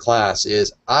we do the class,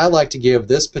 is I like to give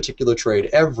this particular trade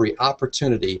every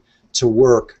opportunity to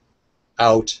work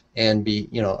out and be,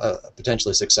 you know,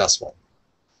 potentially successful.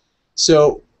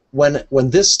 So when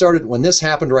this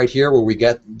happened right here, where we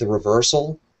get the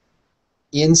reversal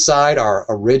inside our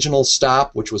original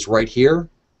stop, which was right here,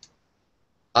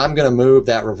 I'm going to move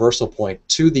that reversal point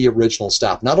to the original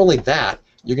stop. Not only that,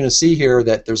 you're going to see here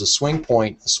that there's a swing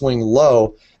point, a swing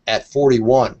low at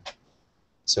 41.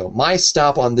 So my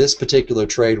stop on this particular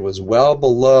trade was well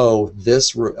below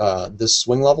this this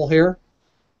swing level here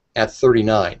at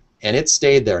 39, and it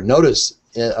stayed there. Notice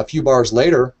a few bars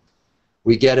later,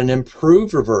 we get an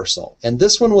improved reversal, and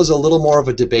this one was a little more of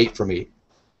a debate for me,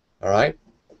 all right,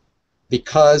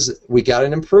 because we got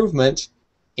an improvement,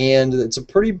 and it's a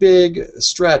pretty big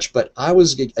stretch, but I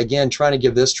was, again, trying to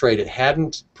give this trade, it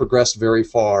hadn't progressed very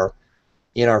far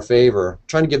in our favor,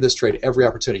 trying to give this trade every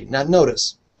opportunity. Now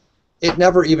notice, it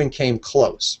never even came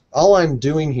close. All I'm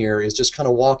doing here is just kind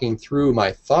of walking through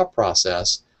my thought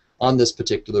process on this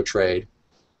particular trade.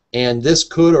 And this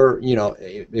could, or, you know,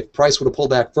 if price would have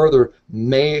pulled back further,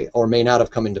 may or may not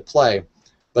have come into play.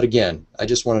 But again, I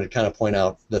just wanted to kind of point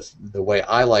out the way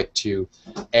I like to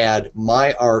add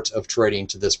my art of trading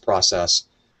to this process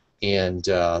and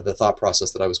the thought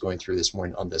process that I was going through this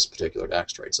morning on this particular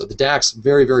DAX trade. So the DAX,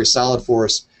 very, very solid for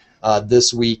us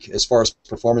this week as far as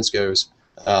performance goes.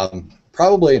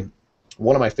 Probably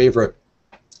one of my favorite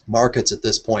markets at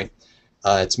this point.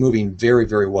 It's moving very,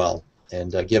 very well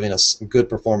and giving us good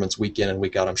performance week in and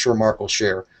week out. I'm sure Mark will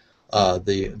share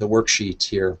the worksheet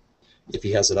here if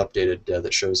he has it updated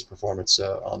that shows the performance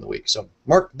on the week. So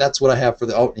Mark, that's what I have for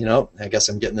the, oh, you know, I guess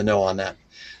I'm getting the no on that.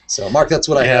 So Mark, that's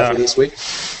what I have for this week.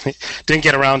 Didn't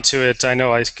get around to it. I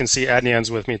know I can see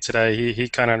Adnian's with me today. He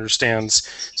kind of understands,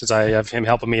 since I have him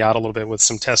helping me out a little bit with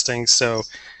some testing. So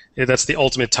yeah, that's the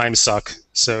ultimate time suck.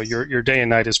 So your day and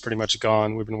night is pretty much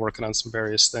gone. We've been working on some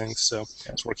various things. So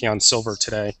I was working on silver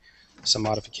today, some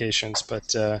modifications.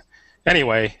 But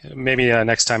anyway, maybe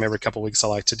next time every couple weeks I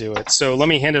like to do it. So let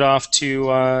me hand it off to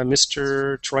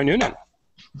Mr. Troy Noonan.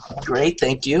 Great,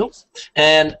 thank you.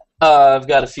 And I've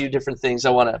got a few different things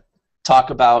I want to talk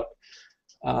about.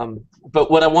 But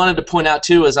what I wanted to point out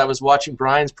too is I was watching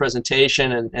Brian's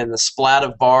presentation and the splat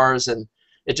of bars, and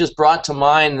it just brought to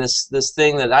mind this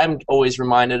thing that I'm always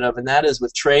reminded of, and that is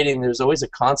with trading, there's always a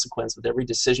consequence with every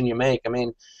decision you make. I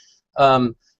mean,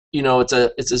 you know, it's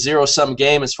a zero-sum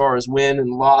game as far as win and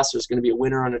loss. There's going to be a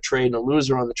winner on a trade and a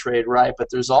loser on the trade, right?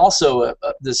 But there's also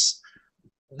this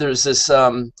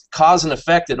cause and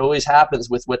effect that always happens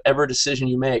with whatever decision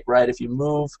you make, right? If you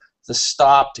move the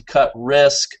stop to cut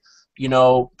risk, you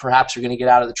know, perhaps you're going to get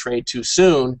out of the trade too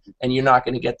soon and you're not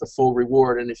going to get the full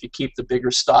reward. And if you keep the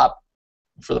bigger stop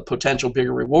for the potential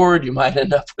bigger reward, you might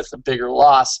end up with a bigger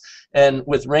loss. And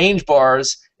with range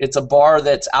bars, it's a bar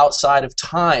that's outside of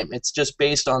time. It's just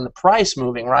based on the price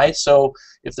moving, right? So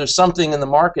if there's something in the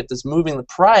market that's moving the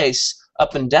price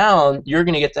up and down, you're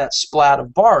going to get that splat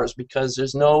of bars because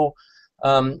there's no,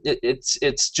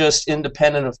 it's just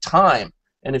independent of time.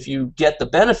 And if you get the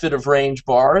benefit of range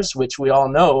bars, which we all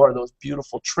know are those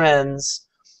beautiful trends,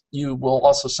 you will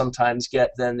also sometimes get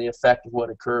then the effect of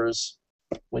what occurs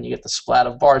when you get the splat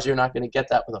of bars. You're not going to get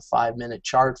that with a 5-minute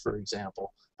chart, for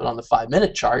example. But on the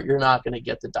 5-minute chart, you're not going to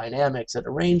get the dynamics that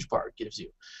a range bar gives you.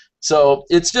 So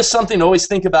it's just something to always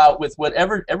think about with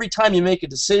whatever, every time you make a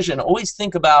decision, always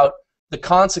think about the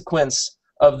consequence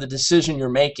of the decision you're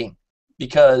making.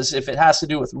 Because if it has to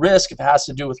do with risk, if it has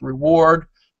to do with reward,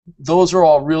 Those are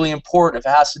all really important. If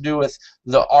it has to do with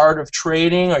the art of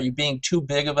trading, are you being too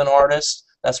big of an artist?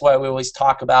 That's why we always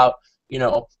talk about,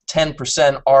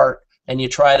 10% art, and you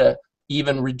try to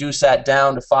even reduce that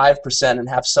down to 5% and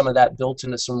have some of that built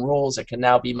into some rules that can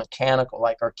now be mechanical,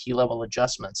 like our key level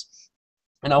adjustments.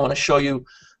 And I want to show you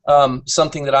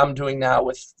something that I'm doing now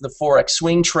with the Forex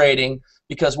swing trading,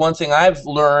 because one thing I've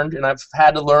learned, and I've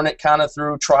had to learn it kind of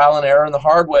through trial and error in the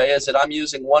hard way, is that I'm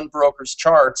using one broker's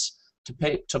charts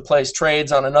to place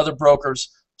trades on another broker's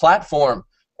platform.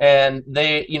 And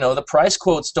they, the price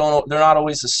quotes they're not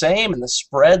always the same, and the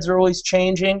spreads are always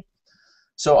changing.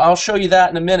 So I'll show you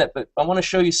that in a minute, but I want to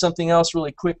show you something else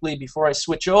really quickly before I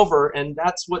switch over, and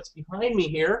that's what's behind me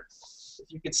here. If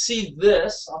you can see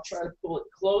this, I'll try to pull it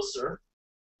closer.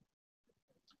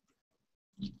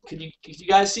 Can you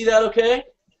guys see that okay?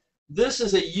 This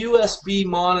is a USB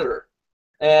monitor,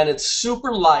 and it's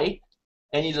super light,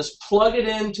 and you just plug it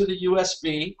into the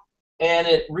USB, and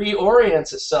it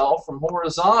reorients itself from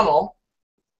horizontal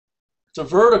to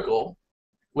vertical,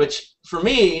 which for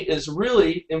me is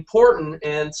really important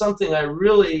and something I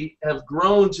really have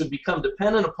grown to become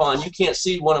dependent upon. You can't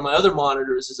see one of my other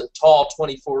monitors is a tall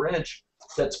 24-inch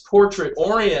that's portrait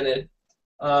oriented.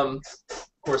 Of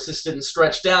course, this didn't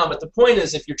stretch down, but the point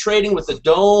is, if you're trading with a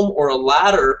dome or a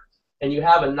ladder and you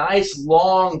have a nice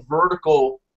long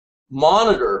vertical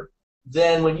monitor,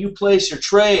 then when you place your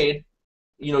trade,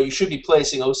 you should be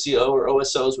placing OCO or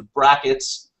OSOs with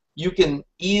brackets. You can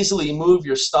easily move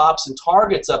your stops and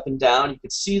targets up and down. You can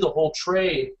see the whole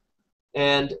trade.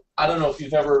 And I don't know if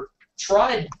you've ever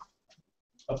tried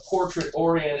a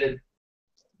portrait-oriented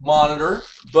monitor,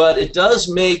 but it does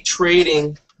make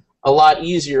trading a lot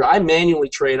easier. I manually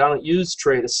trade. I don't use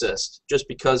Trade Assist just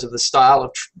because of the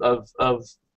style of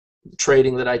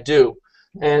trading that I do.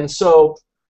 And so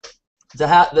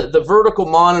the vertical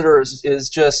monitor is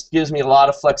just gives me a lot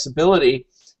of flexibility,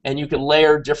 and you can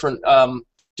layer different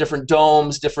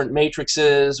domes, different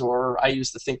matrices, or I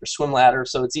use the Thinkorswim ladder,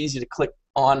 so it's easy to click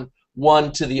on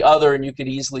one to the other, and you could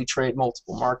easily trade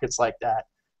multiple markets like that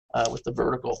with the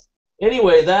vertical.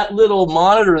 Anyway, that little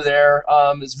monitor there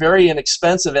is very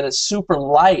inexpensive, and it's super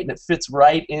light, and it fits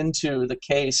right into the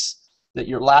case that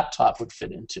your laptop would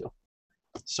fit into.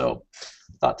 So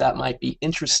I thought that might be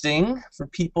interesting for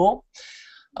people.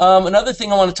 Another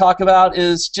thing I want to talk about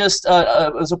is just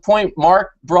as a point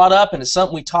Mark brought up, and it's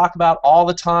something we talk about all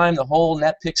the time, the whole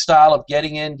NetPicks style of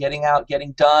getting in, getting out,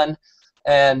 getting done,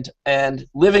 and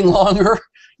living longer.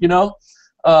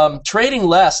 Trading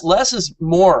less. Less is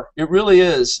more. It really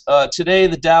is. Today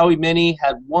the Dow Mini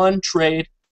had one trade,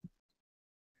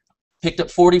 picked up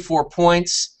 44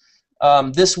 points.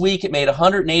 This week it made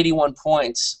 181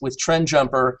 points with Trend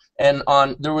Jumper, and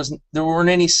there weren't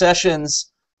any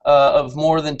sessions of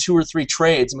more than 2 or 3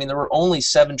 trades. I mean, there were only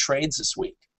 7 trades this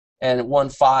week, and it won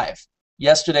 5.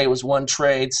 Yesterday was one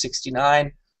trade,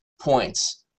 69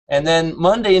 points. And then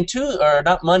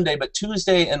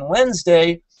Tuesday and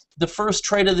Wednesday, the first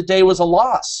trade of the day was a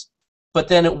loss, but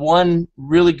then it won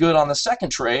really good on the second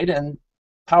trade, and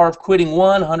Power of Quitting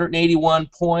won 181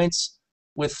 points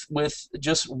with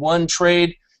just one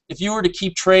trade. If you were to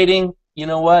keep trading, you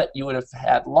know what? You would have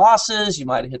had losses. You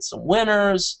might have hit some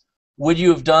winners. Would you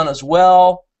have done as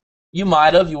well? You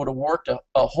might have. You would have worked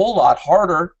a whole lot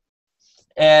harder,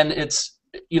 and it's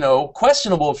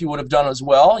questionable if you would have done as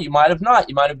well. You might have not.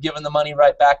 You might have given the money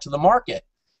right back to the market.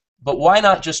 But why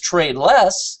not just trade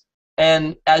less,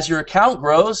 and as your account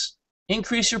grows,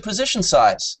 increase your position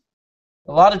size?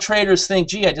 A lot of traders think,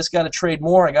 gee, I just got to trade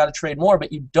more,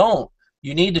 but you don't.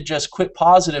 You need to just quit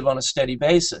positive on a steady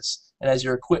basis. And as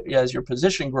your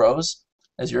position grows,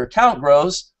 as your account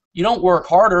grows, you don't work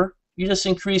harder. You just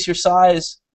increase your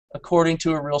size according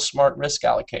to a real smart risk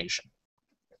allocation,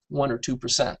 1 or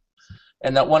 2%.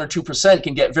 And that 1 or 2%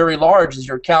 can get very large as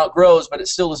your account grows, but it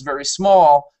still is very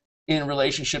small in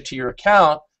relationship to your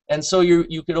account. And so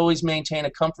you could always maintain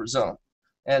a comfort zone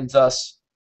and thus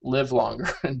live longer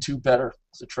and do better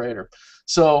as a trader.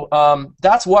 So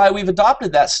that's why we've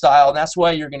adopted that style, and that's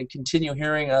why you're going to continue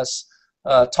hearing us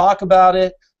talk about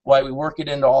it, why we work it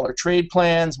into all our trade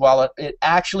plans. While it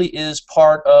actually is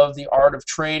part of the art of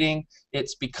trading,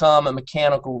 it's become a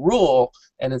mechanical rule,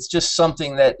 and it's just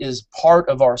something that is part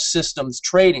of our systems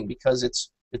trading because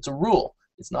it's a rule.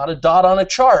 It's not a dot on a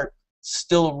chart. It's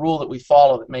still a rule that we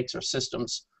follow that makes our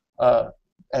systems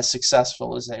as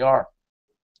successful as they are.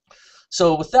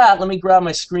 So with that, let me grab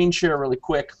my screen share really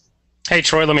quick. Hey,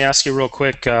 Troy, let me ask you real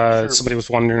quick. Sure. Somebody was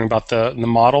wondering about the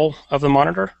model of the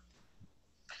monitor.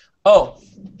 Oh,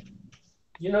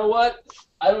 you know what?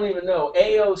 I don't even know.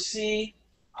 AOC,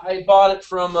 I bought it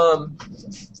from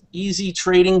Easy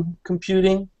Trading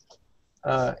Computing.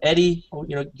 Eddie,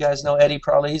 you guys know Eddie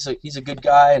probably. He's a good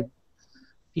guy, and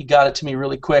he got it to me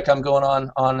really quick. I'm going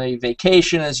on a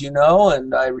vacation, as you know,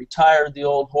 and I retired the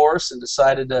old horse and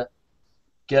decided to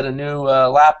get a new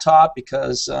laptop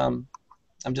because I'm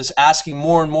just asking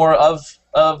more and more of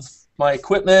my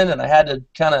equipment, and I had to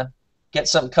kind of get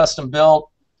something custom built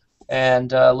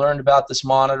and learned about this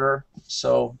monitor.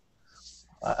 So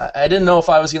I didn't know if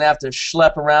I was going to have to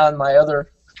schlep around my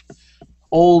other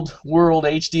old world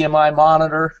HDMI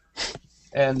monitor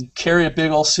and carry a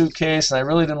big old suitcase, and I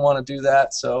really didn't want to do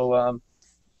that. So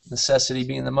necessity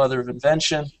being the mother of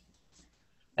invention.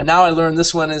 And now I learned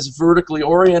this one is vertically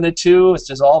oriented too. It's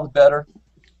just all the better.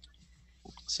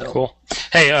 So cool.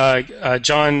 Hey,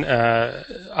 John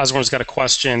Osborne's got a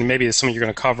question. Maybe it's something you're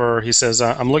going to cover. He says,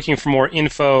 I'm looking for more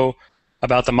info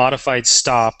about the modified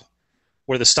stop,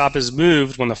 where the stop is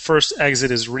moved when the first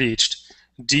exit is reached.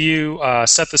 Do you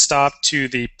set the stop to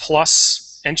the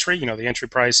plus entry, the entry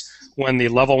price, when the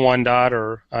level 1 dot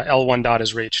or L1 dot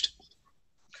is reached?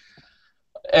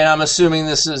 And I'm assuming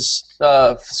this is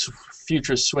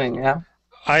future swing, yeah?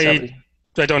 I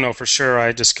don't know for sure.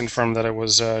 I just confirmed that it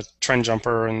was a trend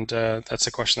jumper, and that's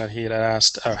a question that he had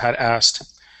asked.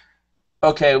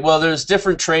 Okay, well, there's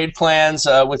different trade plans.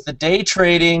 With the day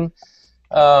trading,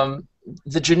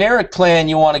 the generic plan,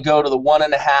 you want to go to the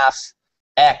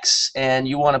 1.5x, and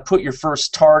you want to put your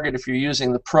first target if you're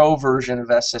using the Pro version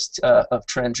of of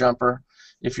Trend Jumper.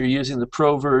 If you're using the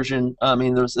Pro version,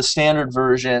 there's the standard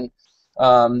version.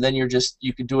 Then you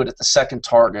could do it at the second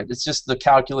target. It's just the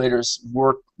calculators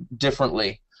work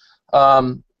differently.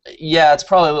 Yeah, it's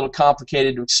probably a little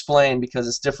complicated to explain because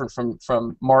it's different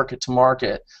from market to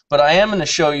market. But I am going to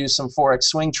show you some Forex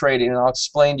swing trading, and I'll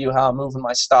explain to you how I'm moving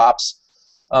my stops.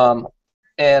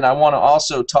 And I want to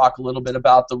also talk a little bit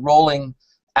about the rolling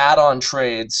add-on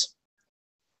trades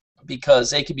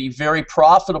because they can be very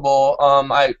profitable.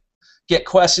 I get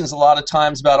questions a lot of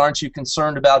times about, aren't you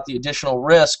concerned about the additional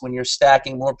risk when you're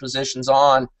stacking more positions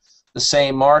on the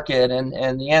same market?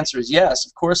 And the answer is yes,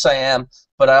 of course I am.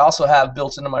 But I also have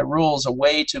built into my rules a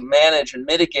way to manage and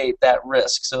mitigate that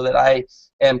risk so that I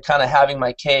am kind of having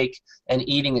my cake and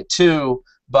eating it too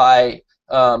by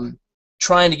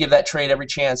trying to give that trade every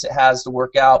chance it has to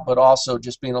work out, but also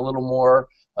just being a little more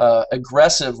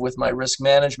aggressive with my risk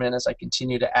management as I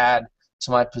continue to add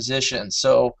to my position.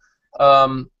 So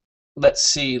let's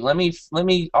see.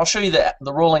 I'll show you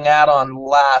the rolling add-on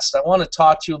last. I want to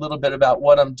talk to you a little bit about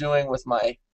what I'm doing with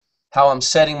how I'm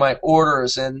setting my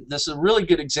orders, and this is a really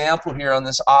good example here on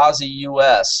this Aussie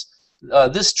US.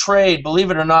 This trade, believe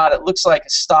it or not, it looks like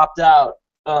it stopped out.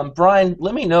 Brian,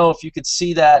 let me know if you could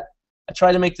see that. I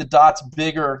tried to make the dots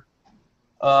bigger.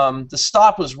 The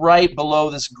stop was right below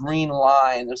this green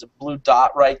line. There's a blue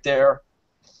dot right there.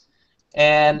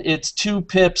 And it's 2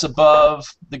 pips above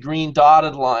the green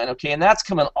dotted line. Okay, and that's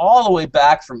coming all the way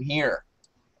back from here,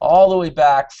 all the way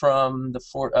back from the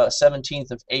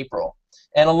 17th of April.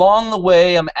 And along the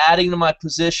way, I'm adding to my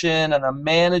position, and I'm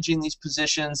managing these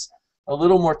positions a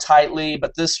little more tightly.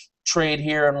 But this trade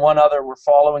here and one other, we're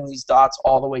following these dots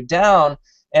all the way down.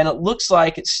 And it looks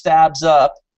like it stabs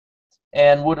up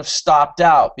and would have stopped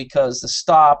out because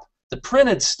the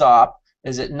printed stop,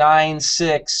 is at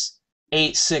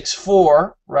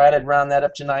 96864, right? I'd round that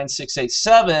up to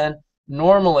 9687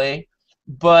 normally,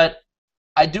 but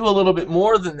I do a little bit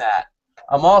more than that.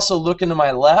 I'm also looking to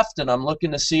my left, and I'm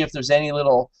looking to see if there's any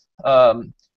little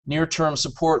near-term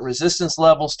support resistance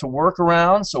levels to work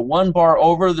around. So 1 bar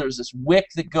over, there's this wick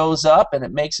that goes up, and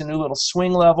it makes a new little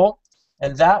swing level.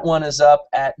 And that one is up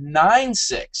at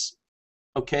 9.6.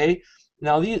 Okay,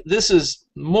 now this is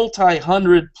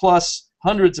multi-hundred plus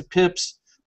hundreds of pips,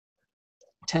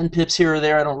 10 pips here or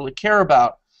there. I don't really care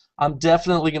about. I'm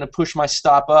definitely going to push my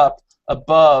stop up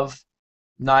above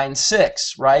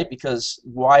 9.6, right? Because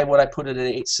why would I put it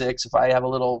at 8.6 if I have a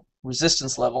little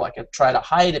resistance level I could try to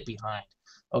hide it behind?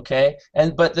 Okay,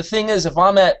 but the thing is, if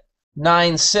I'm at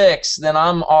 9.6, then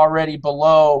I'm already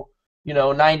below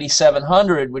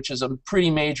 9,700, which is a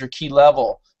pretty major key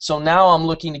level. So now I'm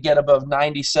looking to get above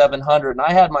 9,700, and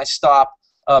I had my stop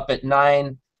up at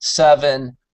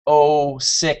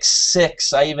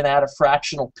 9,7066. I even add a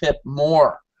fractional pip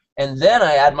more, and then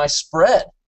I add my spread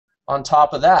on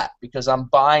top of that because I'm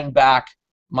buying back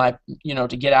my,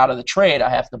 to get out of the trade, I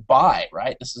have to buy,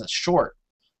 right? This is a short,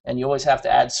 and you always have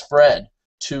to add spread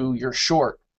to your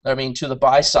short. To the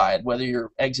buy side, whether you're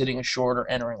exiting a short or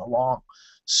entering a long.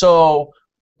 So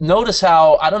notice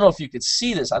how, I don't know if you could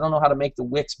see this, I don't know how to make the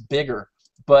wicks bigger,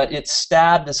 but it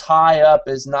stabbed as high up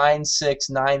as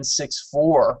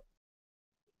 96964,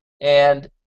 and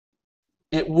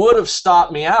it would have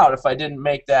stopped me out if I didn't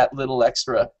make that little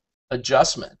extra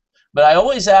adjustment. But I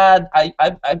always add,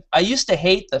 I used to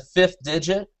hate the fifth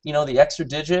digit, you know, the extra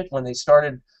digit when they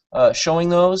started showing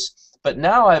those. But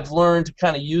now I've learned to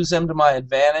kind of use them to my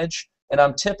advantage, and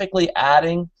I'm typically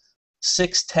adding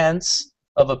 0.6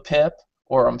 of a pip,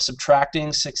 or I'm subtracting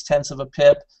 0.6 of a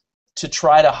pip to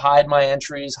try to hide my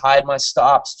entries, hide my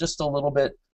stops just a little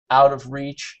bit out of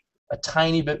reach, a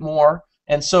tiny bit more.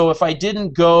 And so if I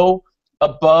didn't go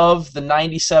above the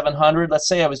 9,700, let's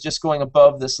say I was just going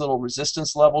above this little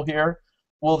resistance level here,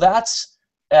 well, that's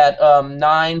at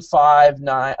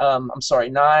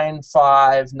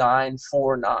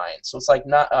 95949. So it's like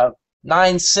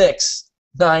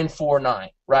 96949,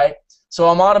 right? So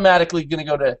I'm automatically going to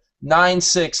go to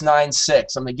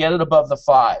 9696. I'm going to get it above the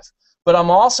 5. But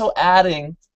I'm also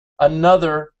adding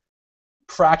another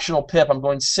fractional pip. I'm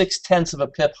going 0.6 of a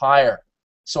pip higher.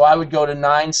 So I would go to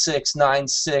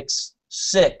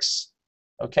 96966,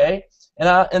 okay?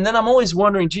 And then I'm always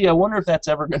wondering, gee, I wonder if that's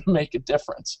ever going to make a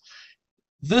difference.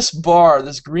 This bar,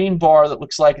 this green bar that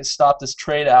looks like it stopped this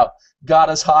trade out, got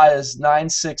as high as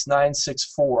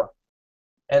 96964.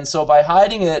 And so by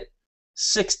hiding it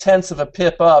 0.6 of a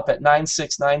pip up at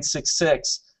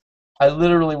 96966, I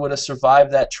literally would have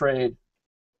survived that trade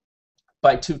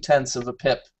by 0.2 of a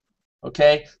pip.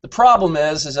 Okay. The problem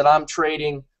is that I'm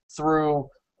trading through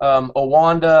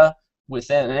Owanda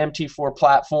within an MT4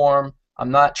 platform.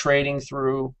 I'm not trading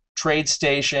through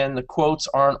TradeStation. The quotes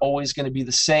aren't always going to be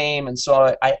the same, and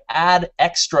so I add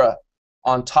extra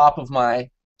on top of my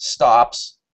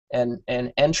stops and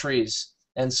entries.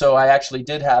 And so I actually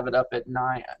did have it up at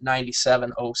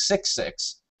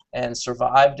 97066 and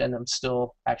survived, and I'm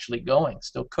still actually going,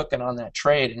 still cooking on that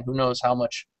trade, and who knows how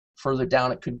much further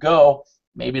down it could go.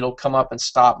 Maybe it'll come up and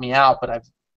stop me out, but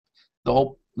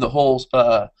the whole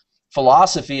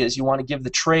philosophy is you want to give the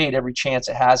trade every chance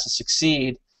it has to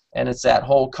succeed, and it's that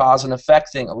whole cause and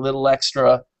effect thing. A little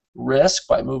extra risk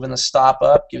by moving the stop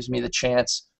up gives me the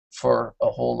chance for a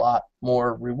whole lot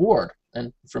more reward,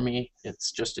 and for me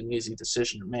it's just an easy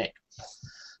decision to make.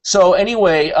 So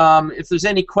anyway, if there's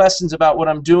any questions about what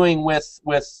I'm doing with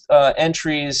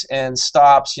entries and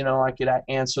stops, you know, I could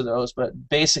answer those. But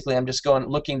basically, I'm just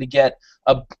looking to get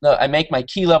I make my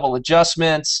key level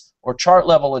adjustments or chart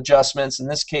level adjustments. In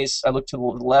this case, I looked to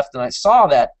the left and I saw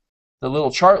that the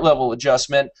little chart level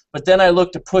adjustment. But then I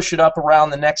look to push it up around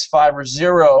the next 5 or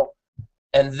 0,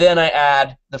 and then I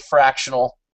add the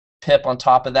fractional pip on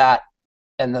top of that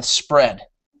and the spread.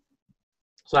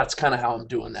 So that's kind of how I'm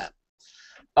doing that.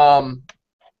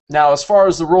 Now, as far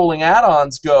as the rolling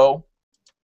add-ons go,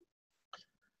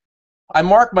 I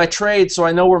mark my trade so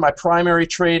I know where my primary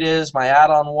trade is, my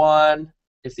add-on 1.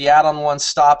 If the add-on 1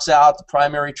 stops out, the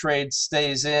primary trade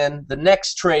stays in. The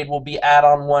next trade will be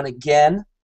add-on 1 again.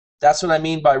 That's what I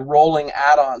mean by rolling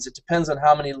add-ons. It depends on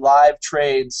how many live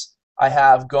trades I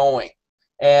have going.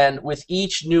 And with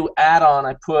each new add-on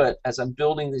I put, as I'm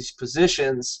building these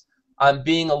positions, I'm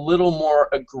being a little more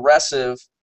aggressive.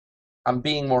 I'm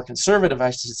being more conservative, I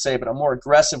should say, but I'm more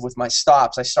aggressive with my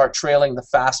stops. I start trailing the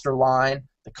faster line,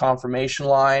 the confirmation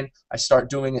line. I start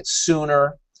doing it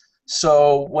sooner.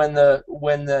 So when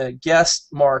the guest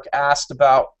Mark asked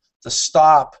about the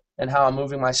stop and how I'm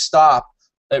moving my stop,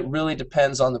 it really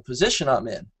depends on the position I'm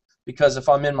in. Because if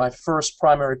I'm in my first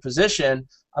primary position,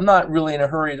 I'm not really in a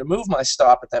hurry to move my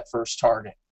stop at that first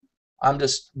target. I'm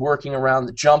just working around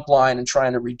the jump line and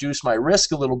trying to reduce my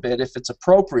risk a little bit if it's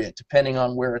appropriate, depending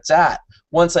on where it's at.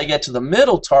 Once I get to the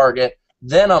middle target,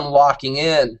 then I'm locking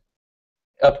in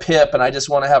a pip, and I just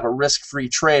want to have a risk-free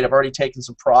trade. I've already taken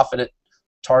some profit at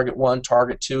target 1,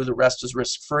 target 2. The rest is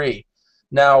risk-free.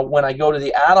 Now, when I go to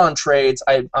the add-on trades,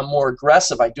 I'm more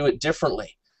aggressive. I do it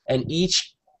differently. And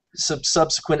each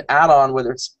subsequent add-on,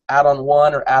 whether it's add-on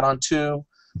 1 or add-on 2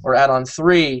 or add-on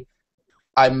 3,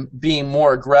 I'm being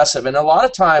more aggressive. And a lot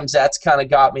of times that's kind of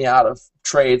got me out of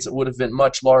trades that would have been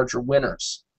much larger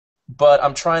winners. But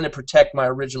I'm trying to protect my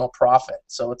original profit.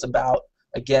 So it's about,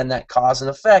 again, that cause and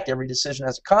effect. Every decision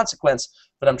has a consequence,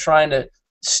 but I'm trying to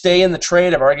stay in the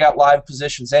trade. I've already got live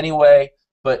positions anyway,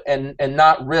 but and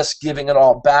not risk giving it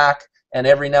all back. And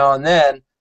every now and then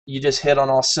you just hit on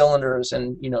all cylinders,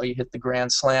 and you know, you hit the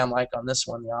grand slam like on this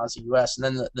one, the Aussie US. And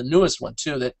then the newest one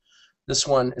too, that this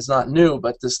one is not new,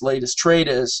 but this latest trade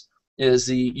is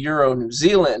the Euro New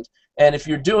Zealand. And if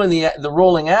you're doing the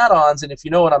rolling add-ons, and if you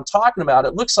know what I'm talking about,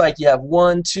 it looks like you have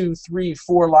 1, 2, 3,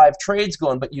 4 live trades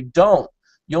going, but you don't.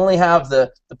 You only have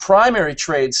the primary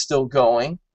trade still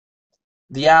going.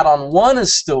 The add-on 1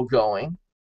 is still going,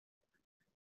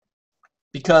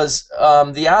 because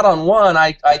the add-on 1,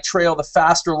 I trail the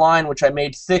faster line, which I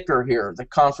made thicker here, the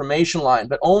confirmation line,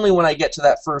 but only when I get to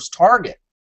that first target.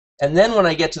 And then when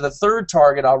I get to the third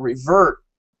target, I'll revert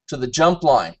to the jump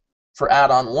line for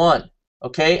add-on 1.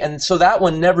 Okay, and so that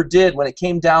one never did. When it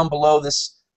came down below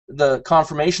the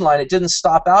confirmation line, it didn't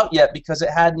stop out yet because it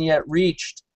hadn't yet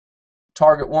reached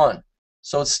target 1.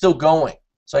 So it's still going.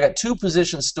 So I got 2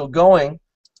 positions still going.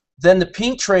 Then the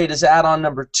pink trade is add-on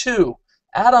number 2.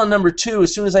 Add-on number 2,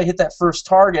 as soon as I hit that first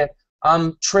target,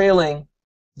 I'm trailing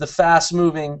the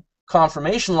fast-moving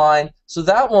confirmation line. So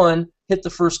that one hit the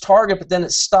first target, but then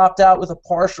it stopped out with a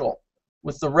partial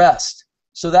with the rest.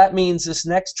 So that means this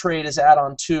next trade is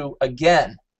add-on 2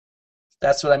 again.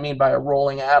 That's what I mean by a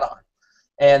rolling add-on.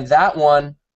 And that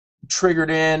one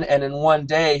triggered in, and in one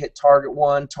day hit target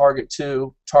 1, target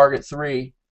 2, target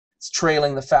 3. It's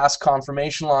trailing the fast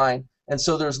confirmation line. And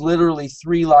so there's literally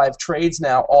 3 live trades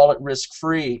now, all at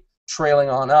risk-free, trailing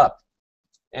on up.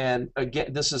 And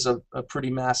again, this is a pretty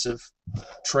massive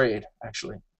trade,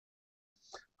 actually.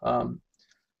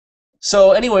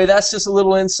 So anyway, that's just a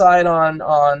little insight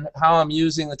on how I'm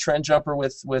using the trend jumper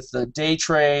with the day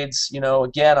trades. You know,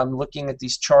 again, I'm looking at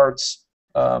these charts.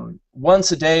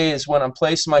 Once a day is when I'm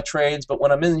placing my trades, but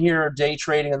when I'm in here day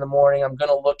trading in the morning, I'm going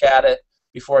to look at it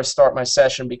before I start my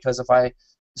session, because if I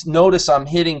notice I'm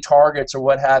hitting targets or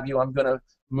what have you, I'm going to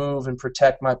move and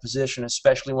protect my position,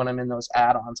 especially when I'm in those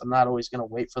add-ons. I'm not always going to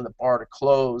wait for the bar to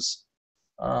close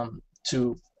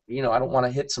you know, I don't want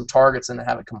to hit some targets and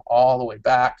have it come all the way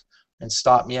back and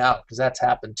stop me out, because that's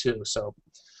happened too. So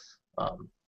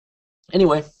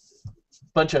anyway,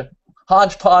 bunch of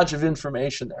hodgepodge of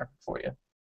information there for you.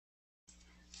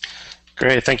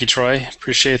 Great, thank you, Troy.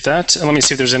 Appreciate that. And let me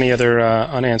see if there's any other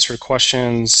unanswered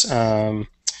questions.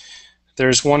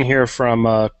 There's one here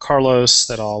from Carlos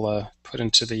that I'll put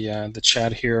into the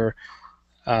chat here.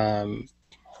 What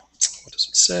does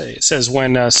it say? It says,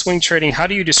 when swing trading, how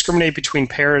do you discriminate between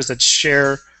pairs that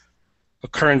share a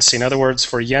currency? In other words,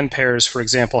 for yen pairs, for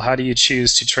example, how do you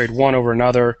choose to trade one over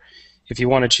another if you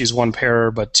want to choose one pair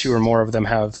but 2 or more of them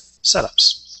have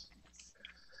setups?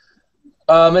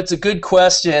 It's a good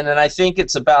question, and I think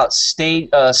it's about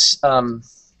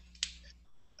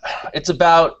it's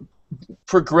about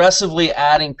progressively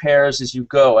adding pairs as you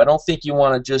go. I don't think you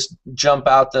want to just jump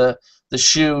out the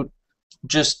chute,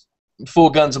 just full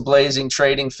guns a-blazing,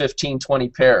 trading 15, 20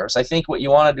 pairs. I think what you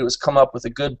want to do is come up with a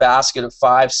good basket of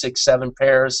 5, 6, 7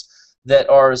 pairs that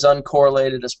are as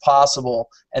uncorrelated as possible,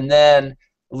 and then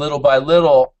little by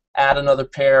little add another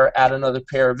pair, add another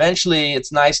pair. Eventually,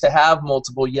 it's nice to have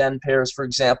multiple yen pairs, for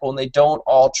example, and they don't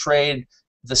all trade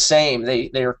the same. They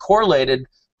are correlated,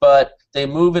 but they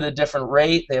move at a different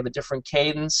rate. They have a different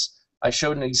cadence. I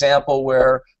showed an example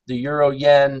where the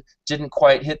euro-yen didn't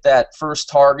quite hit that first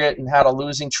target and had a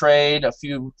losing trade a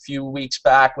few weeks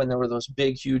back when there were those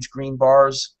big, huge green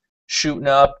bars shooting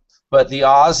up. But the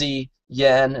Aussie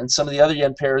yen and some of the other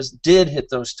yen pairs did hit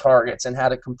those targets and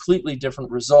had a completely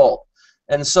different result.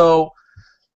 And so,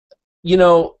 you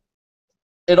know,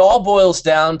 it all boils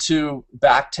down to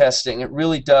back testing. It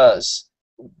really does.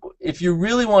 If you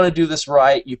really want to do this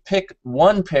right, you pick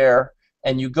one pair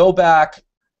and you go back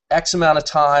X amount of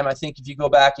time. I think if you go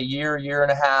back a year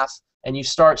and a half, and you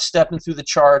start stepping through the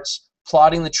charts,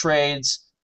 plotting the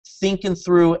trades, thinking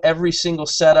through every single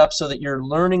setup so that you're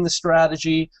learning the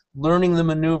strategy, learning the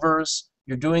maneuvers,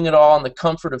 you're doing it all in the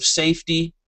comfort of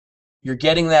safety. You're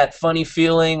getting that funny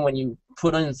feeling when you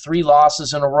put in 3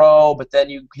 losses in a row, but then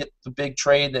you hit the big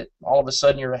trade that all of a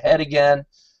sudden you're ahead again,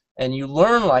 and you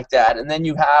learn like that, and then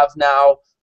you have now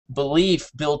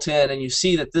belief built in, and you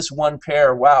see that this one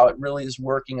pair, wow, it really is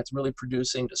working, it's really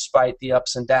producing despite the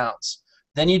ups and downs.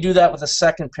 Then you do that with a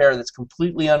second pair that's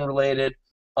completely unrelated,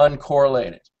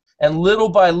 uncorrelated. And little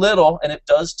by little, and it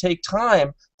does take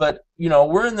time, but you know,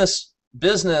 we're in this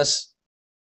business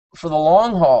for the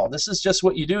long haul. This is just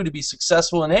what you do to be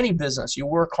successful in any business. You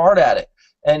work hard at it.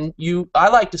 And I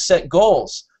like to set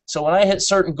goals. So when I hit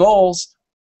certain goals,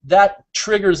 that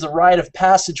triggers the rite of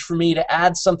passage for me to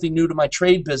add something new to my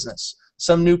trade business,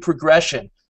 some new progression.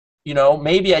 You know,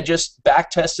 maybe I just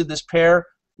back tested this pair.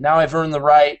 Now I've earned the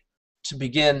right to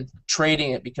begin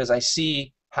trading it because I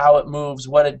see how it moves,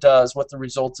 what it does, what the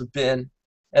results have been.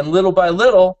 And little by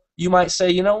little, you might say,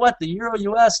 you know what, the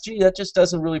Euro-US, gee, that just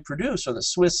doesn't really produce. Or the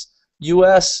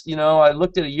Swiss-US, you know, I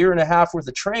looked at a year and a half worth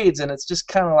of trades, and it's just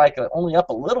kind of like only up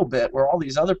a little bit, where all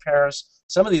these other pairs,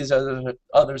 some of these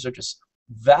others are just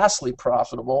vastly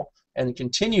profitable and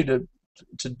continue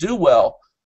to do well.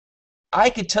 I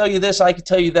could tell you this, I could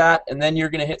tell you that, and then you're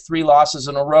going to hit 3 losses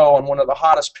in a row on one of the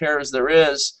hottest pairs there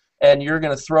is, and you're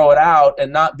going to throw it out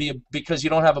and not be because you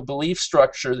don't have a belief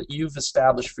structure that you've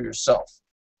established for yourself.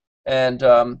 And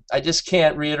I just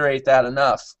can't reiterate that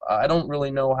enough. I don't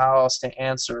really know how else to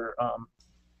answer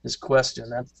his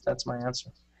question. That's my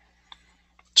answer.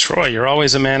 Troy, you're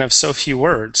always a man of so few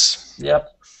words.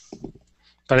 Yep.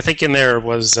 But I think in there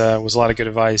was a lot of good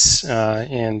advice,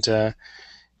 and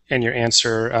your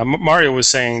answer. Mario was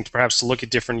saying perhaps to look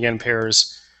at different yen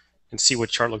pairs and see what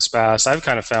chart looks best. I've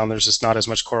kind of found there's just not as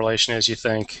much correlation as you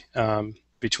think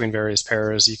between various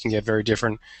pairs. You can get very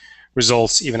different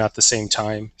results even at the same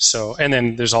time. So, and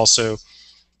then there's also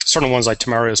certain ones like to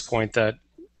Mario's point that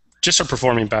just are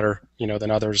performing better,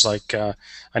 than others. Like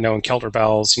I know in Keltner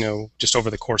bells, just over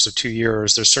the course of 2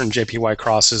 years, there's certain JPY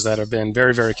crosses that have been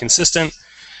very, very consistent,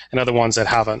 and other ones that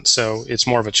haven't. So it's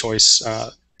more of a choice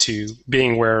to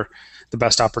being where the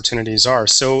best opportunities are.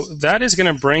 So that is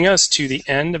going to bring us to the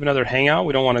end of another Hangout.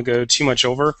 We don't want to go too much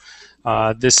over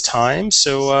this time.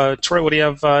 So Troy, what do you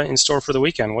have in store for the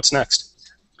weekend? What's next?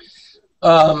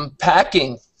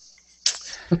 Packing.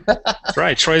 That's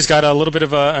right. Troy's got a little bit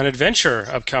of an adventure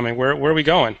upcoming. Where are we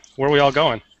going? Where are we all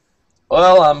going?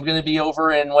 Well, I'm going to be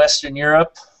over in Western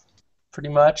Europe, pretty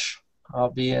much. I'll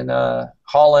be in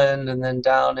Holland and then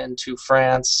down into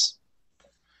France.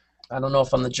 I don't know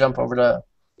if I'm going to jump over to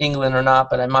England or not,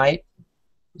 but I might.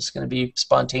 It's going to be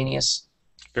spontaneous.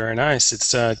 Very nice.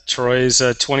 It's Troy's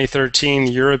 2013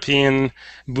 European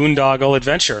boondoggle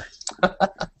adventure.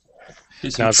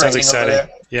 Now, it sounds exciting.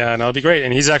 Yeah, and it'll be great.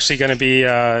 And he's actually going to be,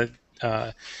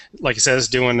 like he says,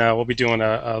 we'll be doing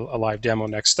a live demo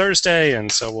next Thursday,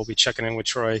 and so we'll be checking in with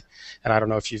Troy. And I don't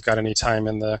know if you've got any time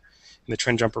in the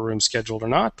Trend Jumper room scheduled or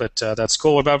not, but that's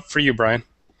cool. What about for you, Brian?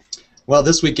 Well,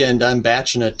 this weekend I'm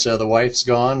batching it. The wife's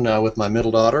gone with my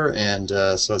middle daughter, and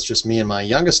so it's just me and my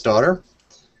youngest daughter.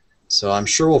 So I'm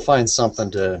sure we'll find something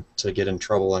to get in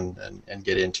trouble and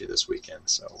get into this weekend.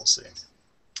 So we'll see.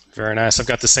 Very nice. I've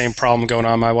got the same problem going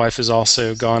on. My wife is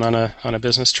also gone on a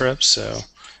business trip, so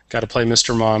got to play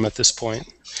Mr. Mom at this point.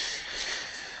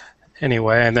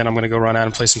 Anyway, and then I'm going to go run out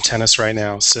and play some tennis right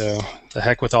now. So the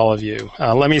heck with all of you.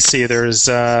 Let me see. There's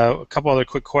a couple other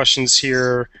quick questions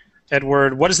here.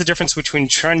 Edward, what is the difference between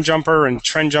Trend Jumper and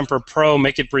Trend Jumper Pro?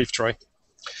 Make it brief, Troy.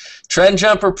 Trend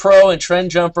Jumper Pro and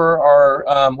Trend Jumper are,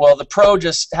 well, the Pro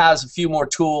just has a few more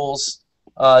tools,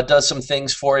 does some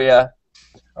things for you.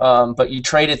 But you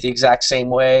trade it the exact same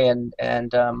way, and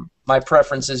my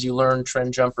preference is you learn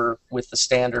Trend Jumper with the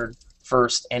standard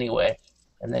first anyway,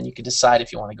 and then you can decide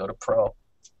if you want to go to Pro.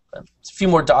 It's a few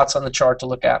more dots on the chart to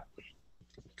look at.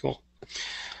 Cool.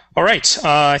 All right.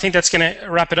 I think that's going to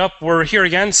wrap it up. We're here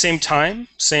again, same time,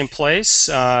 same place.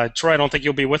 Troy, I don't think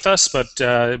you'll be with us,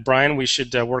 but Brian, we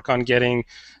should work on getting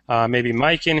maybe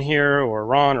Mike in here, or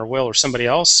Ron, or Will, or somebody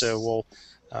else. So we'll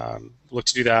look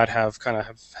to do that.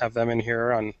 Have them in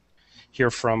here and hear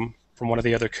from one of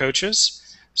the other coaches.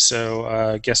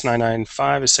 So guest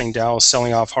 995 is saying Dow is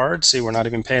selling off hard. See, we're not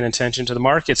even paying attention to the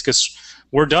markets because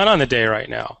we're done on the day right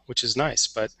now, which is nice,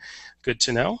 but good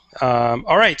to know.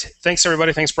 All right. Thanks,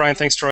 everybody. Thanks, Brian. Thanks, Troy.